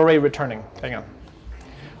 Oh, we're already returning, hang on.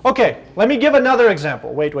 Okay, let me give another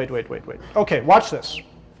example. Wait. Okay, watch this.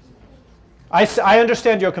 I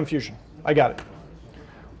understand your confusion. I got it.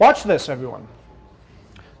 Watch this, everyone.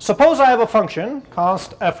 Suppose I have a function,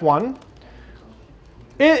 const f1.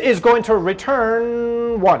 It is going to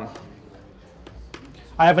return 1.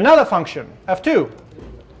 I have another function, f2.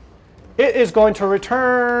 It is going to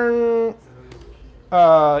return,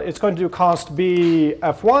 it's going to do const b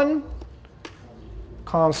f1,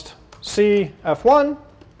 const c f1.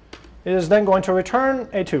 It is then going to return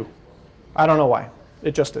a 2. I don't know why.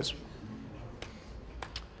 It just is.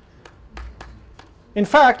 In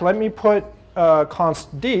fact, let me put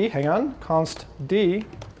const d, hang on, const d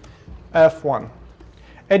f1.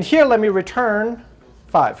 And here let me return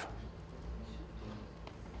 5.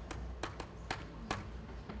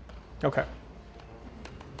 Okay.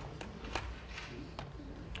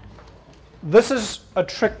 This is a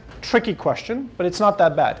tricky question, but it's not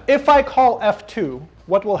that bad. If I call f2,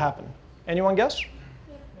 what will happen? Anyone guess?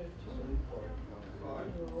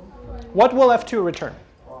 What will f2 return?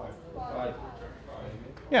 5.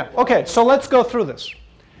 Yeah, okay, so let's go through this.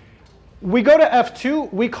 We go to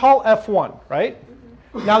f2, we call f1, right?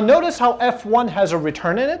 Now notice how f1 has a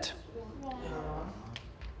return in it.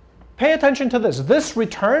 Pay attention to this. This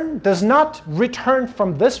return does not return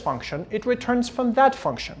from this function, it returns from that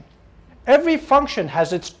function. Every function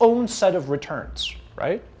has its own set of returns,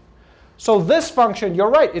 right? So this function, you're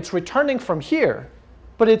right, it's returning from here,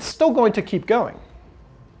 but it's still going to keep going.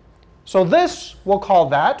 So this, we'll call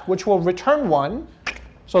that, which will return 1.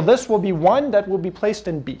 So this will be 1 that will be placed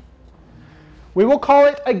in B. We will call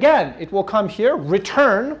it again. It will come here,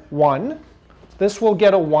 return 1. This will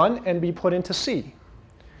get a 1 and be put into C.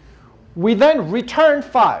 We then return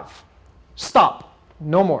 5. Stop.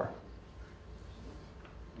 No more.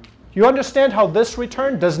 You understand how this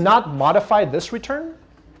return does not modify this return?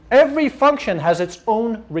 Every function has its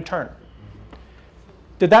own return.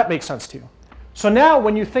 Did that make sense to you? So now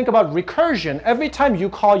when you think about recursion, every time you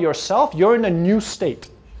call yourself, you're in a new state.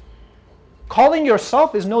 Calling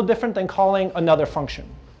yourself is no different than calling another function.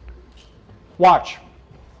 Watch.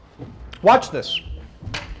 Watch this.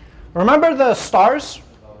 Remember the stars?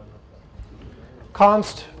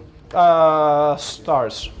 Const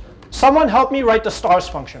stars. Someone help me write the stars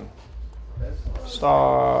function.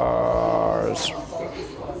 Stars.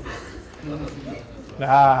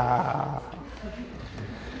 Ah.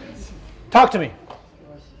 Talk to me.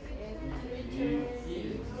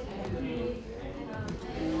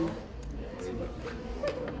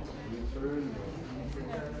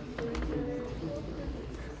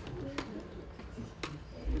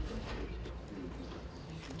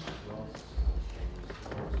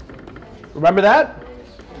 Remember that?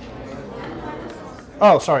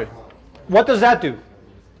 Oh, sorry. What does that do?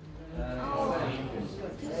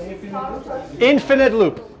 Infinite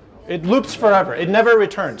loop. It loops forever. It never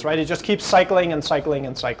returns, right? It just keeps cycling and cycling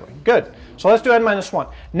and cycling. Good. So let's do n minus 1.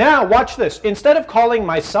 Now, watch this. Instead of calling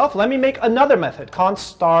myself, let me make another method, const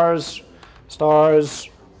stars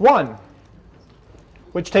 1,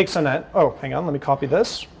 which takes an n. Oh, hang on. Let me copy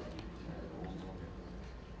this.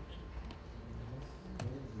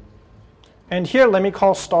 And here, let me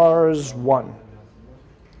call stars 1.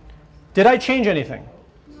 Did I change anything?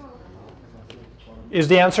 No. Is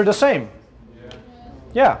the answer the same?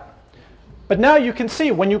 Yeah. But now you can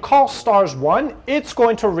see when you call stars 1, it's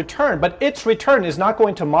going to return, but its return is not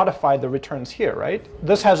going to modify the returns here, right?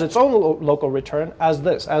 This has its own local return as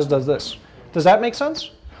does this. Does that make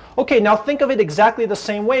sense? Okay, now think of it exactly the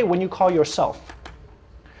same way when you call yourself.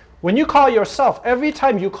 When you call yourself, every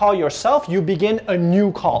time you call yourself, you begin a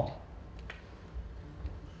new call.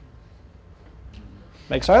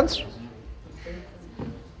 Make sense?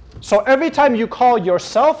 So every time you call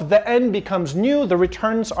yourself, the n becomes new, the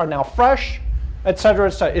returns are now fresh, etc.,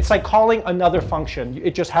 etc. It's like calling another function.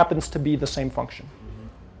 It just happens to be the same function.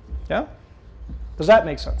 Yeah? Does that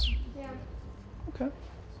make sense? Yeah.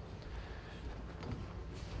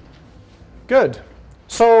 Good.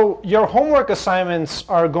 So your homework assignments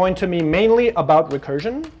are going to be mainly about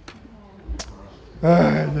recursion.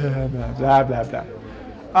 Blah, blah, blah, blah.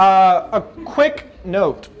 A quick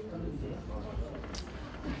note.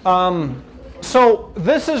 So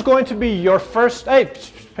this is going to be your first, hey,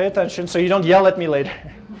 pay attention so you don't yell at me later.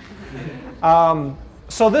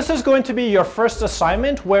 So this is going to be your first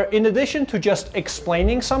assignment where in addition to just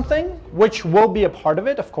explaining something, which will be a part of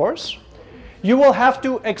it, of course, you will have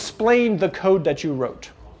to explain the code that you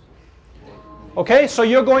wrote. Okay, so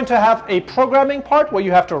you're going to have a programming part where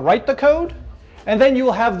you have to write the code, and then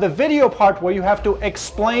you'll have the video part where you have to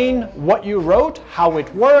explain what you wrote, how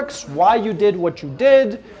it works, why you did what you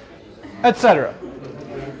did, etc.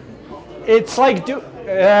 It's like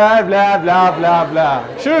blah, blah, blah, blah,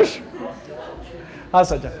 blah. Shush.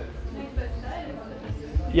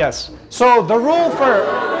 Yes. So the rule for,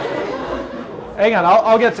 hang on,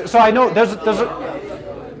 I'll get to, so I know there's a,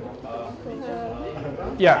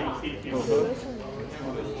 yeah.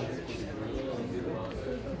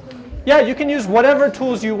 Yeah, you can use whatever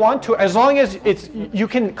tools you want to, as long as you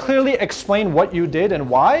can clearly explain what you did and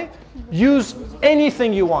why. Use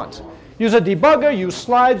anything you want. Use a debugger, use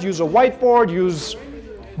slides, use a whiteboard, use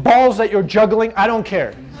balls that you're juggling, I don't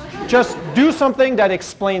care. Just do something that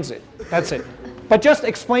explains it. That's it. But just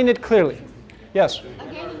explain it clearly. Yes?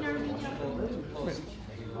 Again in Armenia.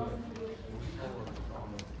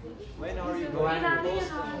 When are you going to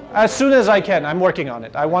post? As soon as I can. I'm working on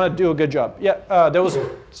it. I want to do a good job. Yeah, there was,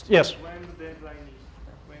 yes? When the deadline is?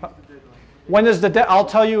 When is the deadline? When is the deadline? I'll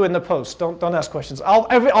tell you in the post. Don't ask questions.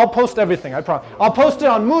 I'll post everything, I promise. I'll post it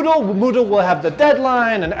on Moodle. Moodle will have the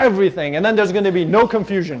deadline and everything, and then there's going to be no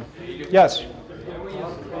confusion. Yes?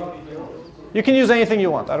 You can use anything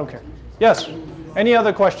you want. I don't care. Yes? Any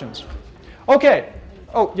other questions? Okay.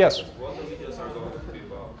 Oh, yes?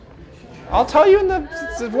 I'll tell you in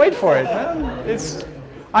the, wait for it, man.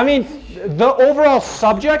 I mean, the overall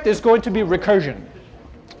subject is going to be recursion.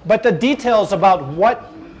 But the details about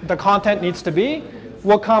what the content needs to be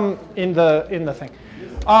will come in the thing.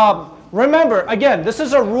 Remember, again, this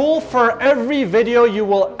is a rule for every video you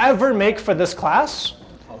will ever make for this class.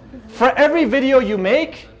 For every video you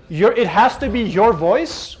make, it has to be your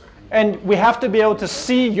voice, and we have to be able to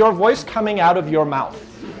see your voice coming out of your mouth.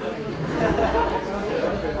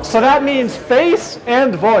 So that means face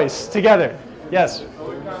and voice together. Yes?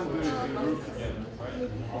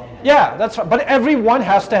 Yeah, that's right. But everyone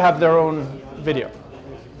has to have their own video.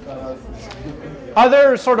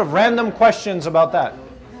 Other sort of random questions about that?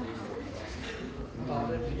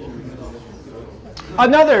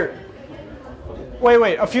 Another.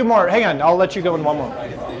 Wait, a few more. Hang on, I'll let you go in one more.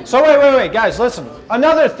 So wait, guys, listen.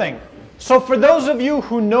 Another thing. So for those of you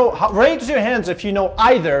who know, raise your hands if you know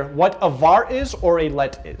either what a var is or a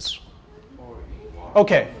let is.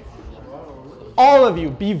 Okay. All of you,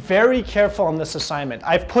 be very careful on this assignment.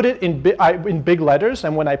 I've put it in big letters,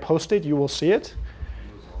 and when I post it, you will see it.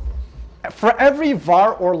 For every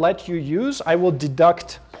var or let you use, I will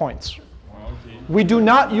deduct points. We do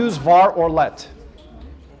not use var or let.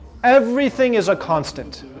 Everything is a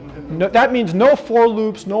constant. No, that means no for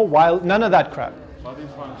loops, no while, none of that crap.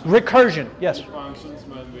 Recursion, yes. Functions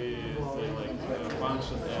when we say like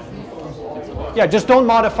function and Yeah, just don't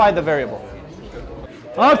modify the variable.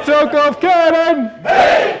 Karen!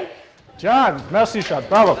 John, merci, shot,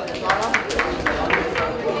 bravo.